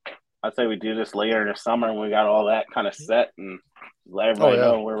 So I'd say we do this later in the summer, and we got all that kind of set, and let everybody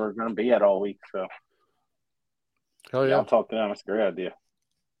know where we're going to be at all week. So hell yeah, I'll talk to them. It's a great idea.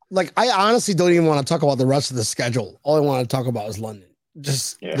 I honestly don't even want to talk about the rest of the schedule. All I want to talk about is London.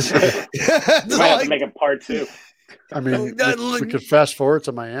 Just we might have to make a part 2. I mean, we could fast forward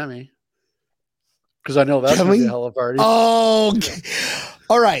to Miami because I know that's going to be a hell of a party. Oh, okay.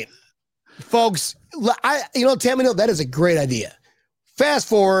 All right, folks. Tampanil, that is a great idea. Fast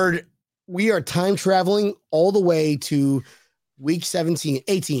forward, we are time traveling all the way to week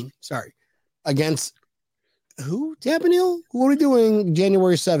 18, sorry, against who? Tampanil? Who are we doing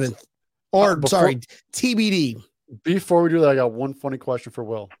January 7th? Or, TBD. Before we do that, I got one funny question for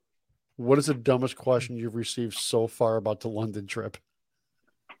Will. What is the dumbest question you've received so far about the London trip?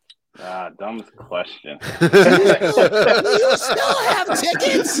 Dumbest question. You still have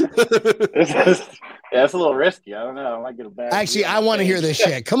tickets? It's a little risky. I don't know. I might get a bad. Actually, I want to hear this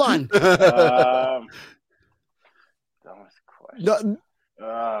shit. Come on. Dumbest question. No,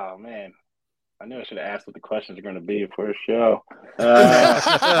 Oh man, I knew I should have asked what the questions are going to be for a show.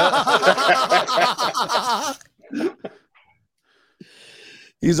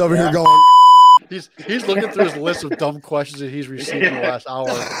 he's over here going. He's looking through his list of dumb questions that he's received in the last hour.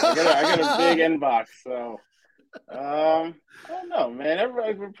 I got a big inbox, so I don't know, man.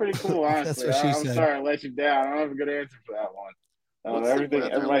 Everybody's been pretty cool, honestly. That's what she I'm said. sorry I let you down. I don't have a good answer for that one. What's the weather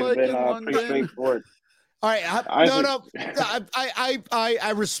Everybody's like in been pretty London? straightforward. All right, Honestly- no.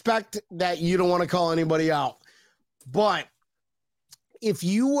 I respect that you don't want to call anybody out, but if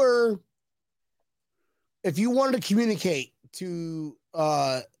you wanted to communicate to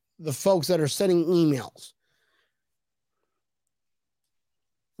the folks that are sending emails,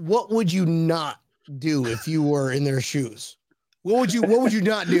 what would you not do if you were in their shoes? What would you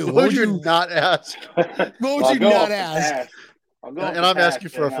not do? What would you not ask? What would I'll you go not off the ask? pass. I'll go off And the I'm pass, asking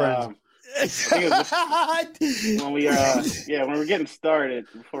for a friend. When we when we're getting started,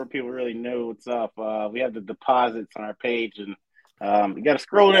 before people really know what's up, we have the deposits on our page, and you got to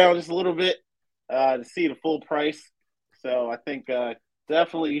scroll down just a little bit to see the full price. So I think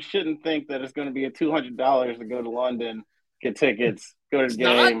definitely you shouldn't think that it's going to be a $200 to go to London, get tickets, go to the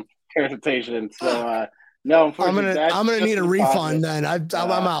game, transportation. So no, unfortunately, I'm gonna need a refund then. I'm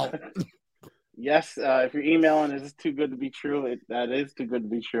out. Yes, if you're emailing, is this too good to be true? That is too good to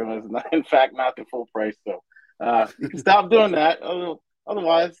be true. It's not, in fact, not the full price. So you can stop doing that.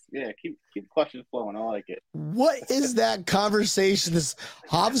 Otherwise, yeah, keep questions flowing. I like it. What is that conversation? This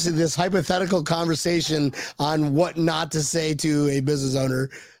hypothetical conversation on what not to say to a business owner.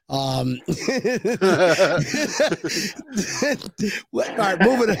 All right,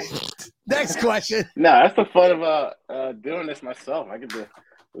 moving on. Next question. No, that's the fun of doing this myself.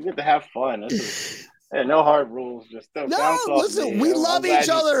 We get to have fun. No hard rules. Just No, listen, we love each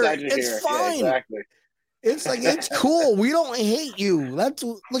other. It's fine. Yeah, exactly. It's like, it's cool. We don't hate you. That's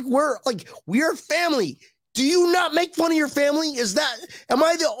like, we're family. Do you not make fun of your family? Am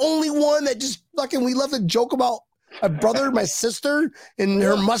I the only one that just fucking, we love to joke about my brother, my sister, and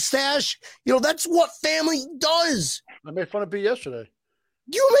her mustache? You know, that's what family does. I made fun of B yesterday.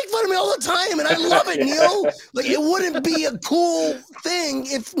 You make fun of me all the time, and I love it, Neil. Like, it wouldn't be a cool thing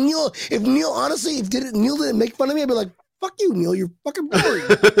if Neil, honestly, Neil didn't make fun of me, I'd be like, fuck you, Neil, you're fucking boring.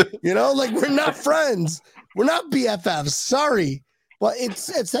 You know, like, we're not friends. We're not BFFs. Sorry. But it's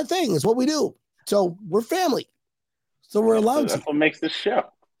that thing. It's what we do. So we're family. So we're allowed to. That's what makes this show.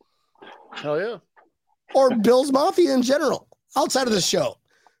 Hell yeah. Or Bills Mafia in general, outside of the show.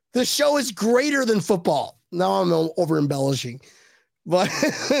 The show is greater than football. Now I'm over embellishing. But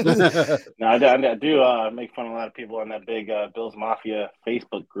No, I do make fun of a lot of people on that big Bills Mafia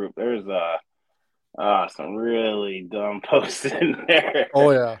Facebook group. There's some really dumb posts in there. Oh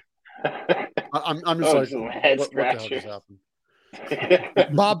yeah. I'm just like, some head what the hell just scratchers.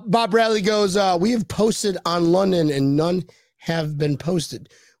 happened? Bob Bradley goes, we have posted on London and none have been posted.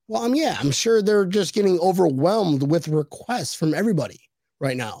 Well, I'm sure they're just getting overwhelmed with requests from everybody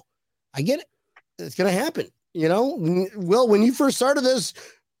right now. I get it. It's going to happen. You know, Will, when you first started this,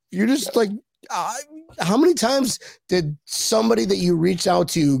 you're just like, how many times did somebody that you reached out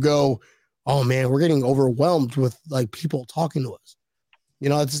to go, oh man, we're getting overwhelmed with like people talking to us? You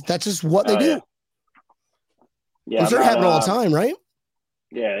know, that's just what they do. Yeah, I'm sure it happens all the time, right?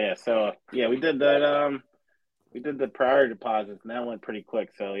 Yeah. So we did that. We did the priority deposits, and that went pretty quick.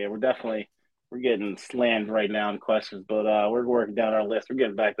 So yeah, we're getting slammed right now in questions, but we're working down our list. We're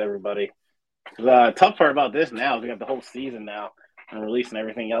getting back to everybody. The tough part about this now is we got the whole season now and releasing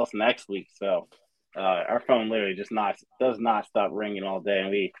everything else next week. So our phone literally does not stop ringing all day,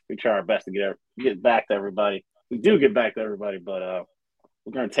 and we try our best to get back to everybody. We do get back to everybody, but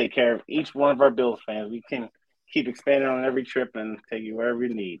we're going to take care of each one of our Bills fans. We can keep expanding on every trip and take you wherever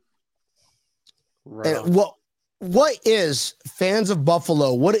you need. Right. And what is fans of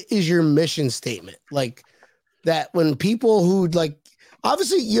Buffalo? What is your mission statement? Like that when people who like,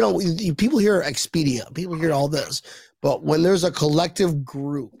 obviously, you know, people hear Expedia, people hear all this, but when there's a collective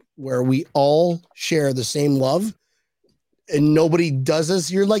group where we all share the same love and nobody does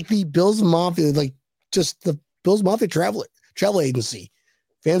this, you're like the Bills Mafia, like just the Bills Mafia travel agency.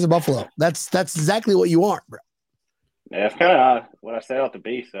 Fans of Buffalo. That's exactly what you are, bro. Yeah, it's kind of what I set out to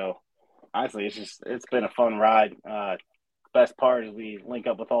be. So honestly, it's been a fun ride. Best part is we link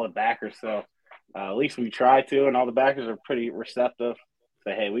up with all the backers. So at least we try to, and all the backers are pretty receptive.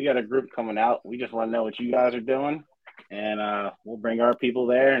 Say, hey, we got a group coming out. We just want to know what you guys are doing. and we'll bring our people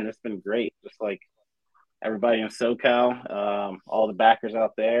there, and it's been great. Just like everybody in SoCal, all the backers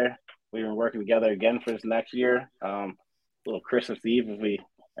out there. We've been working together again for this next year. Little Christmas Eve if we,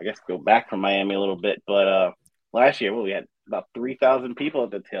 I guess, go back from Miami a little bit. But last year, we had about 3,000 people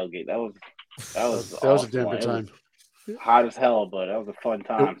at the tailgate. That was That was a awesome. damn good It time. was hot as hell, but that was a fun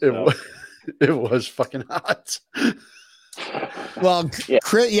time. It was fucking hot. Well,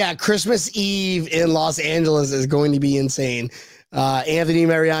 Yeah. Christmas Eve in Los Angeles is going to be insane. Anthony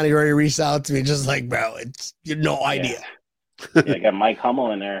Mariani already reached out to me, just like, bro, it's you have no idea. Yeah, I got Mike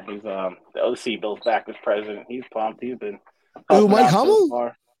Hummel in there. He's the OC Bills backers president. He's pumped. He's been Ooh, helping Mike out so Hummel?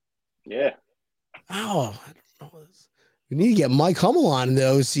 far. Yeah. Oh, I don't know this. We need to get Mike Hummel on the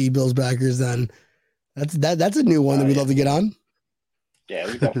OC Bills backers. Then that's a new one that we'd love to get on. Yeah,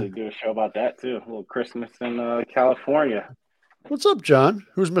 we definitely do a show about that too. A little Christmas in California. What's up, John?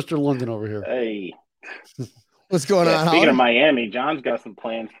 Who's Mr. London over here? Hey. What's going on? Speaking Holly? of Miami, John's got some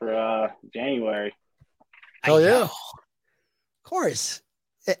plans for January. Hell I yeah. know. Of course.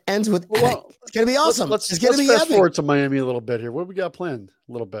 It ends with Well, it's gonna be awesome. Let's it's gonna be fast epic. forward to Miami a little bit here. What we got planned?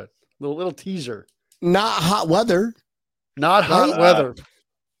 A little bit. Little teaser. Not hot weather. Not hot Right? weather.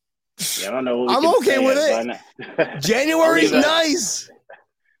 Yeah, I don't know. What we I'm can okay say with it. January's I'll leave that. nice.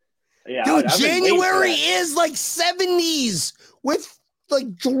 Yeah, Dude, I've been waiting for January that. is like 70s with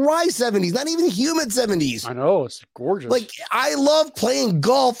like dry 70s, not even humid 70s. I know. It's gorgeous. Like, I love playing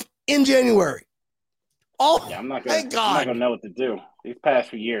golf in January. Oh, Yeah, I'm not thank gonna God. know what to do. These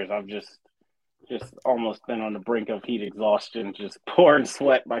past few years, I've just almost been on the brink of heat exhaustion, just pouring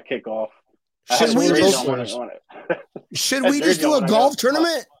sweat by kickoff. I Should had we a jersey just- on when I won it. Should That's we just dirty do a when I golf go.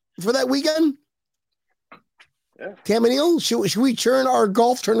 tournament for that weekend? Yeah. Tamanil, should we turn our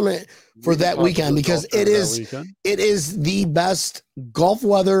golf tournament for that weekend? Because it is the best golf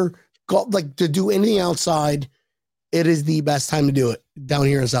weather, like to do anything outside. It is the best time to do it down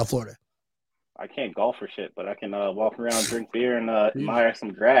here in South Florida. I can't golf for shit, but I can walk around, drink beer, and admire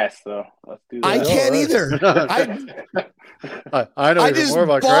some grass. So let's do that. I can't either. I know I even just more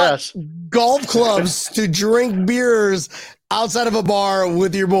about bought grass. golf clubs to drink beers outside of a bar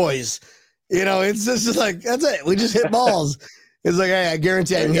with your boys. You know, it's just like, that's it. We just hit balls. It's like, hey, I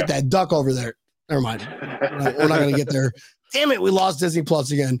guarantee I can hit that duck over there. Never mind. We're not going to get there. Damn it. We lost Disney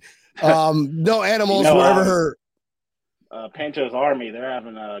Plus again. No animals were ever hurt. Pancho's Army, they're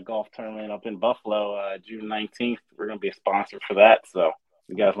having a golf tournament up in Buffalo June 19th. We're going to be a sponsor for that. So if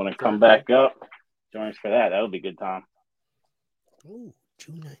you guys want to come back up, join us for that. That would be a good time. Ooh,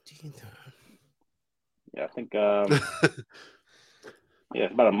 June 19th. Yeah, I think yeah,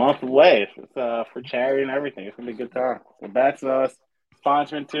 it's about a month away. It's for charity and everything. It's going to be a good time. The Bats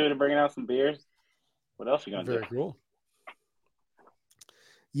sponsoring too to bringing out some beers. What else you going to do? Very cool.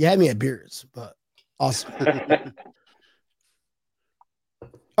 You had me at beers, but awesome.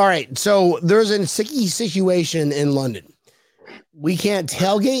 All right. So there's a sticky situation in London. We can't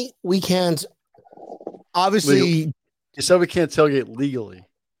tailgate. We can't, obviously. You said we can't tailgate legally.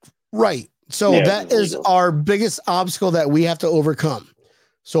 Right. So Yeah, that is legal. our biggest obstacle that we have to overcome.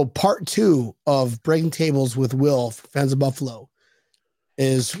 So part 2 of Breaking Tables with Will for Fans of Buffalo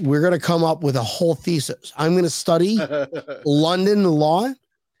is we're going to come up with a whole thesis. I'm going to study London law,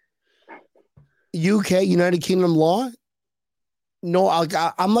 UK, United Kingdom law. No,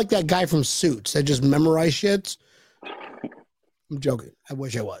 I'm like that guy from Suits that just memorize shit. I'm joking. I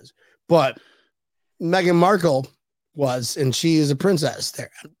wish I was. But Meghan Markle was, and she is a princess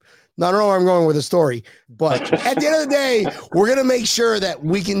there. Now, I don't know where I'm going with the story, but at the end of the day, we're going to make sure that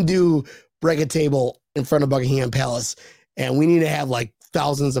we can do Break a Table in front of Buckingham Palace, and we need to have like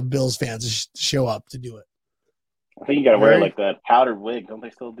thousands of Bills fans to show up to do it. I think you got to wear Mary? like that powdered wig. Don't they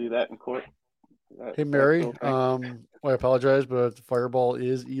still do that in court? Hey, Mary. I apologize, but the fireball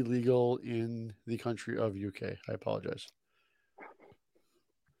is illegal in the country of UK. I apologize.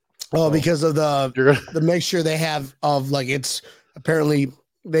 Oh, because of You're gonna, the mixture they have of like, it's apparently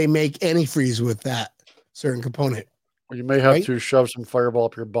they make antifreeze with that certain component. you may have Right? to shove some fireball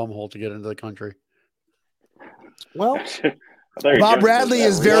up your bumhole to get into the country. Well, I thought you were Bob joking Bradley about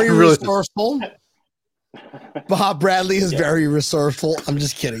is that. very Really? resourceful. Bob Bradley is very resourceful. I'm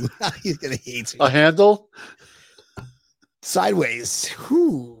just kidding. He's gonna hate me. A handle? Sideways.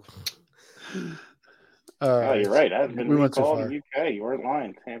 Whew. Oh, you're right. I've been We went too recalled far. in UK. You weren't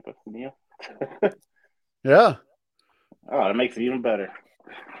lying, Tampa, Neil. Yeah. Oh, that makes it even better.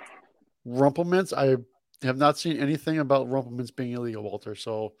 Rumplemints. I have not seen anything about rumplemints being illegal, Walter.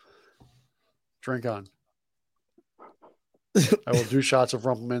 So drink on. I will do shots of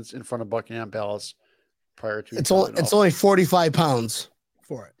rumplemints in front of Buckingham Palace prior to. It's only 45 pounds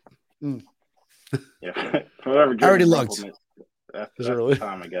for it. Yeah, whatever. I already looked. That's Is it really? the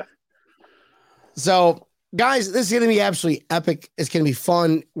time, I guess. So, guys, this is going to be absolutely epic. It's going to be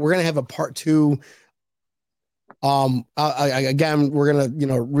fun. We're going to have a part 2. Again, we're going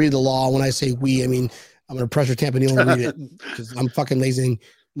to, read the law. When I say we, I mean, I'm going to pressure Tampa Neal to read it because I'm fucking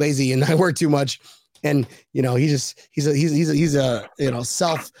lazy and I work too much. And, he's a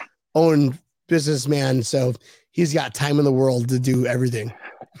self-owned businessman. So he's got time in the world to do everything.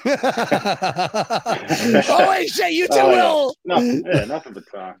 Oh, wait, shit, you too, Will. Nothing but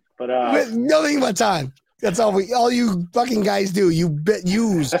time. But nothing but time. That's all you fucking guys do. You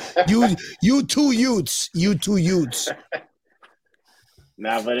two Utes.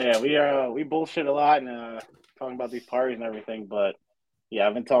 Nah, but yeah, we bullshit a lot and talking about these parties and everything. But yeah,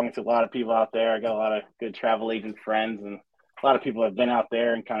 I've been talking to a lot of people out there. I got a lot of good travel agent friends, and a lot of people have been out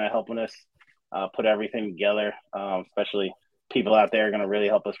there and kind of helping us put everything together. Especially people out there are going to really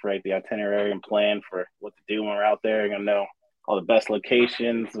help us write the itinerary and plan for what to do when we're out there. You're going to know all the best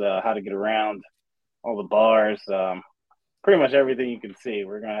locations, how to get around, all the bars, pretty much everything you can see.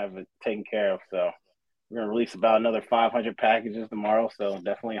 We're going to have it taken care of. So we're going to release about another 500 packages tomorrow. So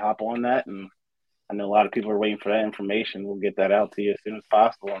definitely hop on that. And I know a lot of people are waiting for that information. We'll get that out to you as soon as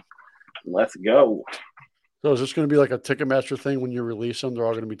possible. Let's go. So is this going to be like a Ticketmaster thing when you release them? They're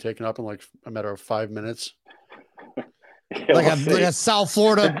all going to be taken up in like a matter of 5 minutes. Yeah, like a South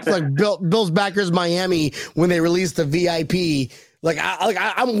Florida, like Bills backers Miami when they released the VIP.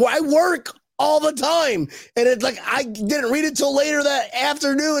 I work all the time, and it's like I didn't read it till later that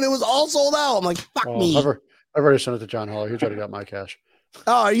afternoon. It was all sold out. I'm like, fuck me. I've already sent it to John Holler. He's already got my cash.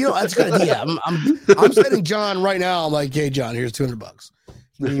 Oh, that's good. Yeah, I'm sending John right now. I'm like, hey, John, here's $200.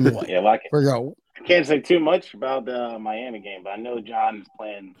 Yeah, well, I can't say too much about the Miami game, but I know John's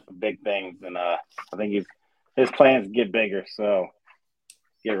playing some big things, and I think his plans get bigger. So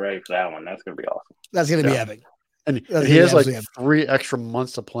get ready for that one. That's gonna be awesome. That's gonna be epic. And he has like 3 extra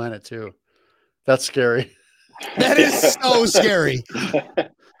months to plan it too. That's scary. That is so scary.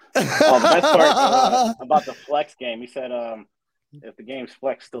 Best part about the flex game, he said, if the game's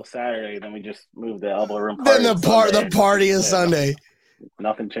flex still Saturday, then we just move the elbow room. Then the party is Sunday.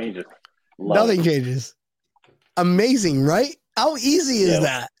 Nothing changes. Nothing changes. Amazing, right? How easy is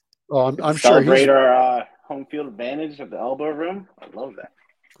that? Oh, I'm sure. Celebrate our home field advantage of the elbow room. I love that.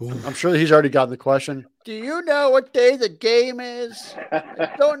 Cool. I'm sure that he's already gotten the question. Do you know what day the game is?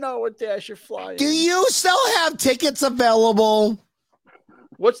 I don't know what day I should fly in. Do you still have tickets available?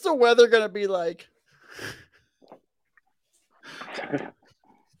 What's the weather going to be like?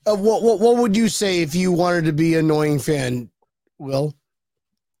 What would you say if you wanted to be an annoying fan, Will?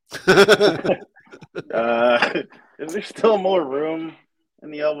 Is there still more room in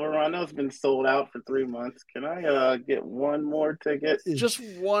the elbow room? I know it's been sold out for 3 months. Can I get one more ticket? Just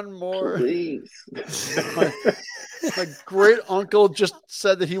one more. Please. My great uncle just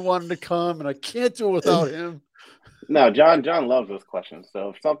said that he wanted to come, and I can't do it without him. No, John loves those questions. So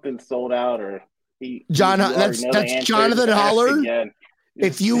if something's sold out or that's Jonathan Holler.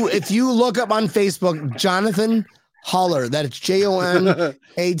 If you look up on Facebook, Jonathan Holler, that it's JONATHAN,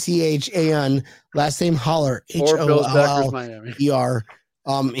 last name Holler, HOLLER.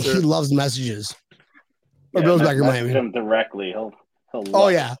 He loves messages. Or Bills Backer Miami. Him directly. He'll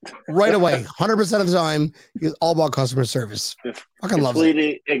right away. 100% of the time, he's all about customer service. Fucking loves it.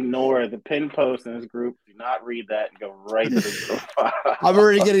 Completely ignore the pin post in his group. Do not read that and go right to the profile. I'm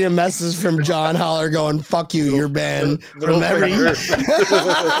already getting a message from John Holler going, "Fuck you, you're banned from every." Phase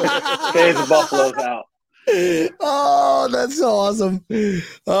of Buffalo's out. Oh, that's so awesome.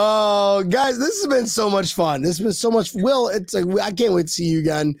 Oh, guys, this has been so much fun. This has been so much. Will, it's like I can't wait to see you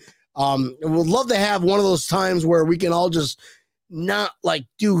again. We'd love to have one of those times where we can all just not like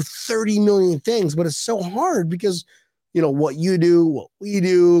do 30 million things, but it's so hard because what you do, what we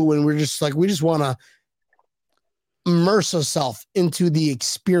do, when we're just like we just want to immerse ourselves into the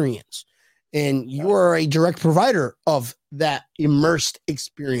experience, and you are a direct provider of that immersed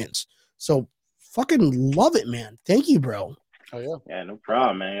experience. So fucking love it, man. Thank you, bro. Oh yeah. Yeah, no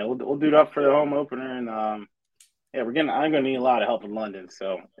problem, man. We'll do it up for the home opener, and I'm gonna need a lot of help in London,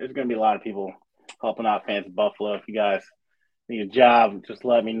 so there's gonna be a lot of people helping out fans of Buffalo. If you guys need a job, just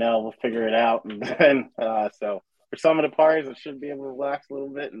let me know. We'll figure it out. And then so for some of the parties, I should be able to relax a little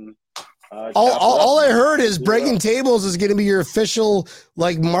bit. And all I heard is Breaking Tables is going to be your official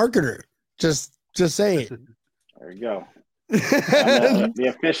marketer. Just saying. There you go. I'm the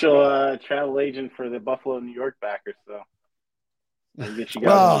official travel agent for the Buffalo New York Backers, so I'll get you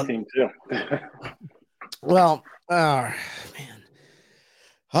guys on the team too. Well, man.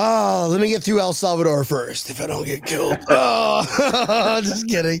 Oh, let me get through El Salvador first if I don't get killed. Oh, just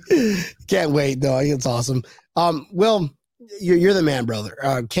kidding. Can't wait. No, it's awesome. Will, you're the man, brother.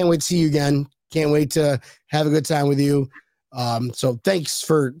 Can't wait to see you again. Can't wait to have a good time with you. So thanks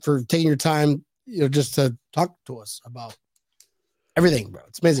for taking your time, just to talk to us about everything, bro.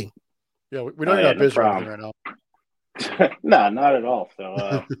 It's amazing. Yeah, we know you're not busy right now. No, not at all.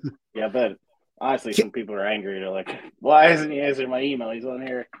 So, yeah, but honestly, some people are angry. They're like, why hasn't he answered my email? He's on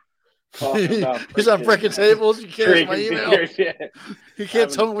here talking about He's on freaking tables. You can't answer my email. beers, yeah. You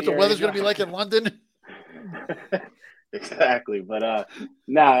can't tell me what the weather's going to be like in London. Exactly. But,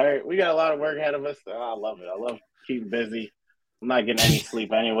 we got a lot of work ahead of us. I love it. I love keeping busy. I'm not getting any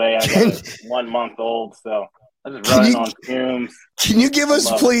sleep anyway. I got a 1 month old, so I'm just running on fumes. Can you give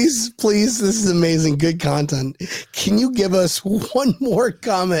us, please, this is amazing, good content. Can you give us one more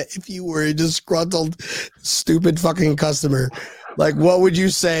comment if you were a disgruntled, stupid fucking customer? Like, what would you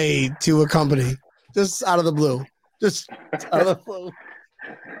say to a company? Just out of the blue. Just out of the blue.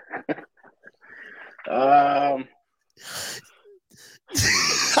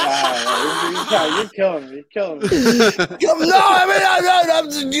 You're killing me. No,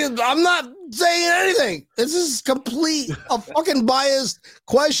 I'm not saying anything. This is a fucking biased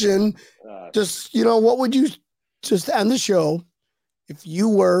question. Just, what would you just end the show if you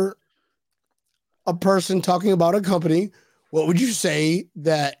were a person talking about a company? What would you say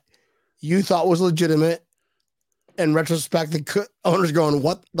that you thought was legitimate? In retrospect, the owner's going,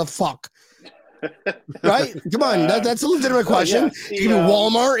 "What the fuck?" Right? Come on, that's a legitimate question. It could be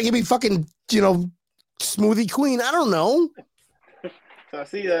Walmart. It could be fucking, Smoothie Queen. I don't know. So I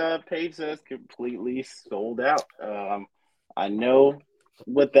see the page says completely sold out. I know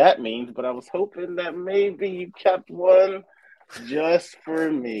what that means, but I was hoping that maybe you kept one just for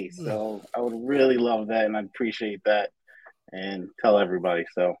me. So I would really love that, and I'd appreciate that, and tell everybody.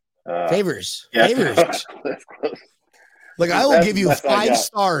 So favors. That's Like, I will give you 5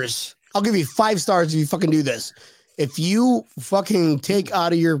 stars. I'll give you 5 stars if you fucking do this. If you fucking take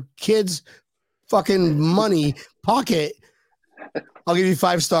out of your kid's fucking money pocket, I'll give you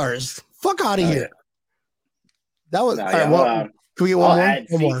 5 stars. Fuck out of here. That was all right. Well, can we get one more? Add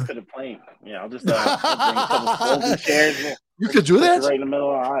seats to the plane. Yeah, I'll just bring a couple folding chairs. You could do that right in the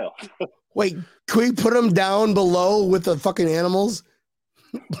middle of the aisle. Wait, can we put them down below with the fucking animals?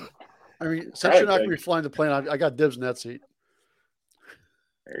 I mean, since you're not going to be flying the plane, I got dibs in that seat.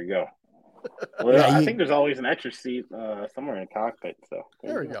 There you go. Well, I think there's always an extra seat somewhere in the cockpit. So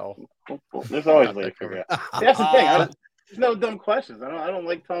there we go. There's always a way to figure it out. That's the thing. There's no dumb questions. I don't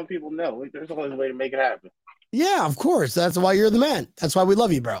like telling people no. There's always a way to make it happen. Yeah, of course. That's why you're the man. That's why we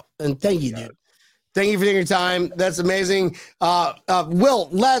love you, bro. And thank you, dude. Thank you for taking your time. That's amazing. Will,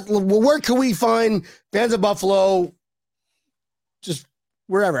 where can we find Fans of Buffalo? Just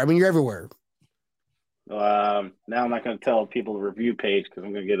wherever. I mean, you're everywhere. Now I'm not going to tell people the review page because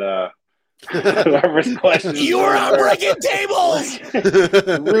I'm going to get whoever's questions. You are on breaking tables.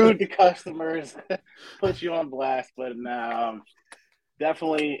 Rude to customers, put you on blast. But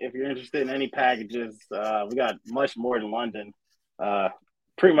definitely, if you're interested in any packages, we got much more than London.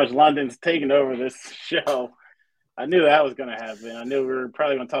 Pretty much London's taking over this show. I knew that was going to happen. I knew we were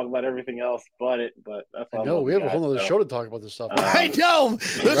probably going to talk about everything else but that's all. I know we have a whole other show to talk about this stuff. I know.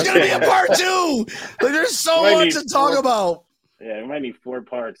 There's going to be a part 2. Like, there's so much to talk about. Yeah, we might need 4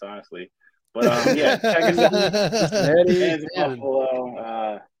 parts, honestly. But yeah, check us out. Fans of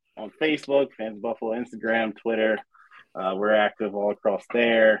Buffalo on Facebook, Fans of Buffalo Instagram, Twitter. We're active all across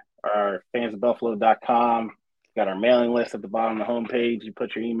there. Our fansofbuffalo.com. Got our mailing list at the bottom of the homepage. You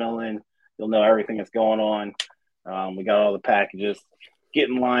put your email in, you'll know everything that's going on. We got all the packages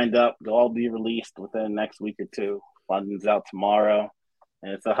getting lined up. They'll all be released within the next week or 2. London's out tomorrow,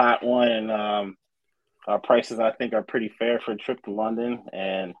 and it's a hot one. And our prices, I think, are pretty fair for a trip to London.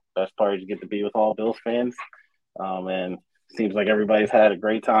 And best part is you get to be with all Bills fans. And it seems like everybody's had a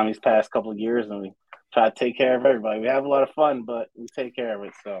great time these past couple of years, and we try to take care of everybody. We have a lot of fun, but we take care of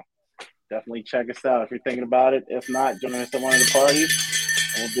it. So definitely check us out if you're thinking about it. If not, join us at one of the parties,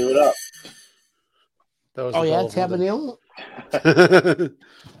 and we'll do it up. Tabanil.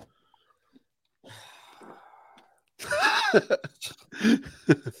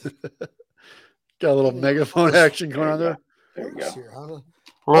 Got a little megaphone action going on there. There you go.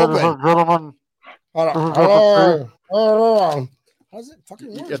 Ladies and gentlemen. How's it fucking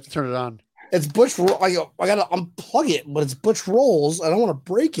work? You have to turn it on. It's Butch. I gotta unplug it, but it's Butch Rolls. I don't want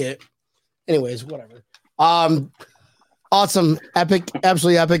to break it. Anyways, whatever. Awesome, epic,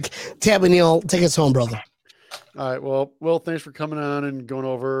 absolutely epic. Tabby Neal, take us home, brother. All right. Well, Will, thanks for coming on and going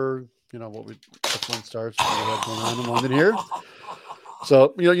over, what one starts, what we have going on in London here.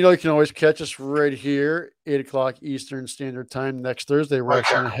 So you can always catch us right here, 8:00 Eastern Standard Time next Thursday. We're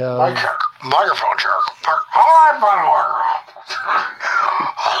actually going to have Microphone check.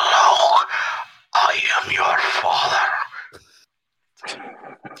 Hello, I am your father.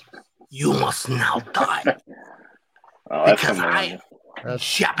 You must now die Oh, that's because amazing.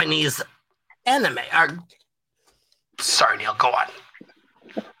 Japanese anime are. Sorry, Neil. Go on.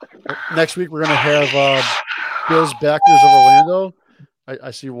 next week. We're going to have Bills backers of Orlando.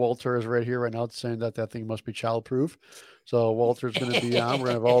 I see Walter is right here right now saying that thing must be childproof. So Walter's going to be on. We're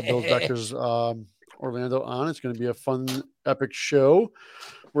going to have all Bills backers Orlando on. It's going to be a fun, epic show.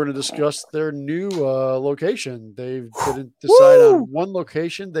 We're going to discuss their new location. They didn't decide on one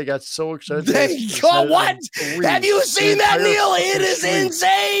location. They got so excited. They got what? Have you seen that, Neil? It is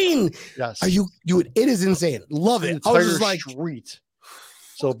insane. Yes. Are you? It is insane. Love it. I was just like, street.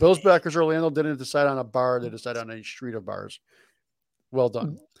 So Bills backers Orlando didn't decide on a bar. They decided on a street of bars. Well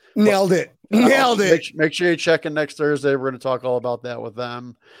done. nailed it. Nailed it. Make sure you check in next Thursday. We're going to talk all about that with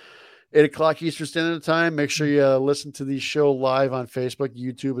them. 8:00 Eastern Standard Time. Make sure you listen to the show live on Facebook,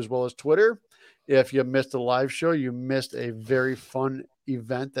 YouTube, as well as Twitter. If you missed a live show, you missed a very fun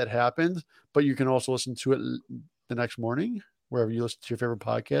event that happened, but you can also listen to it the next morning, wherever you listen to your favorite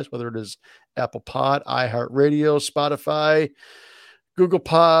podcast, whether it is Apple Pod, iHeartRadio, Spotify, Google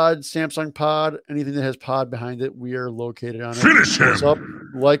Pod, Samsung Pod, anything that has pod behind it, we are located on it. Finish him. What's up?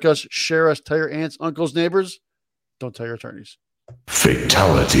 Like us, share us, tell your aunts, uncles, neighbors. Don't tell your attorneys.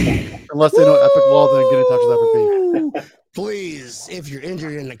 Fatality. Unless they know Epic Law, then get in touch with Epic B. Please, if you're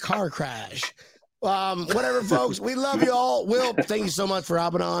injured in a car crash, whatever, folks, we love you all. Will, thank you so much for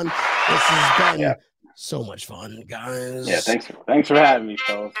hopping on. This has been so much fun, guys. Yeah, thanks for having me,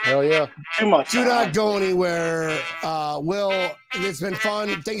 fellas. Hell yeah. Too much. Do not go anywhere. Will, it's been fun.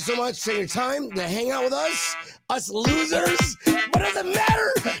 Thank you so much for taking your time to hang out with us losers. But it doesn't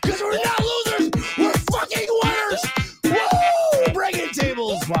matter because we're not losers. We're fucking winners. Woo! Breaking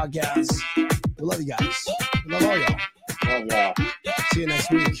Tables podcast. We love you guys. We love all y'all. Love y'all. See you next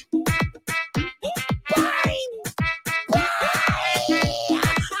week.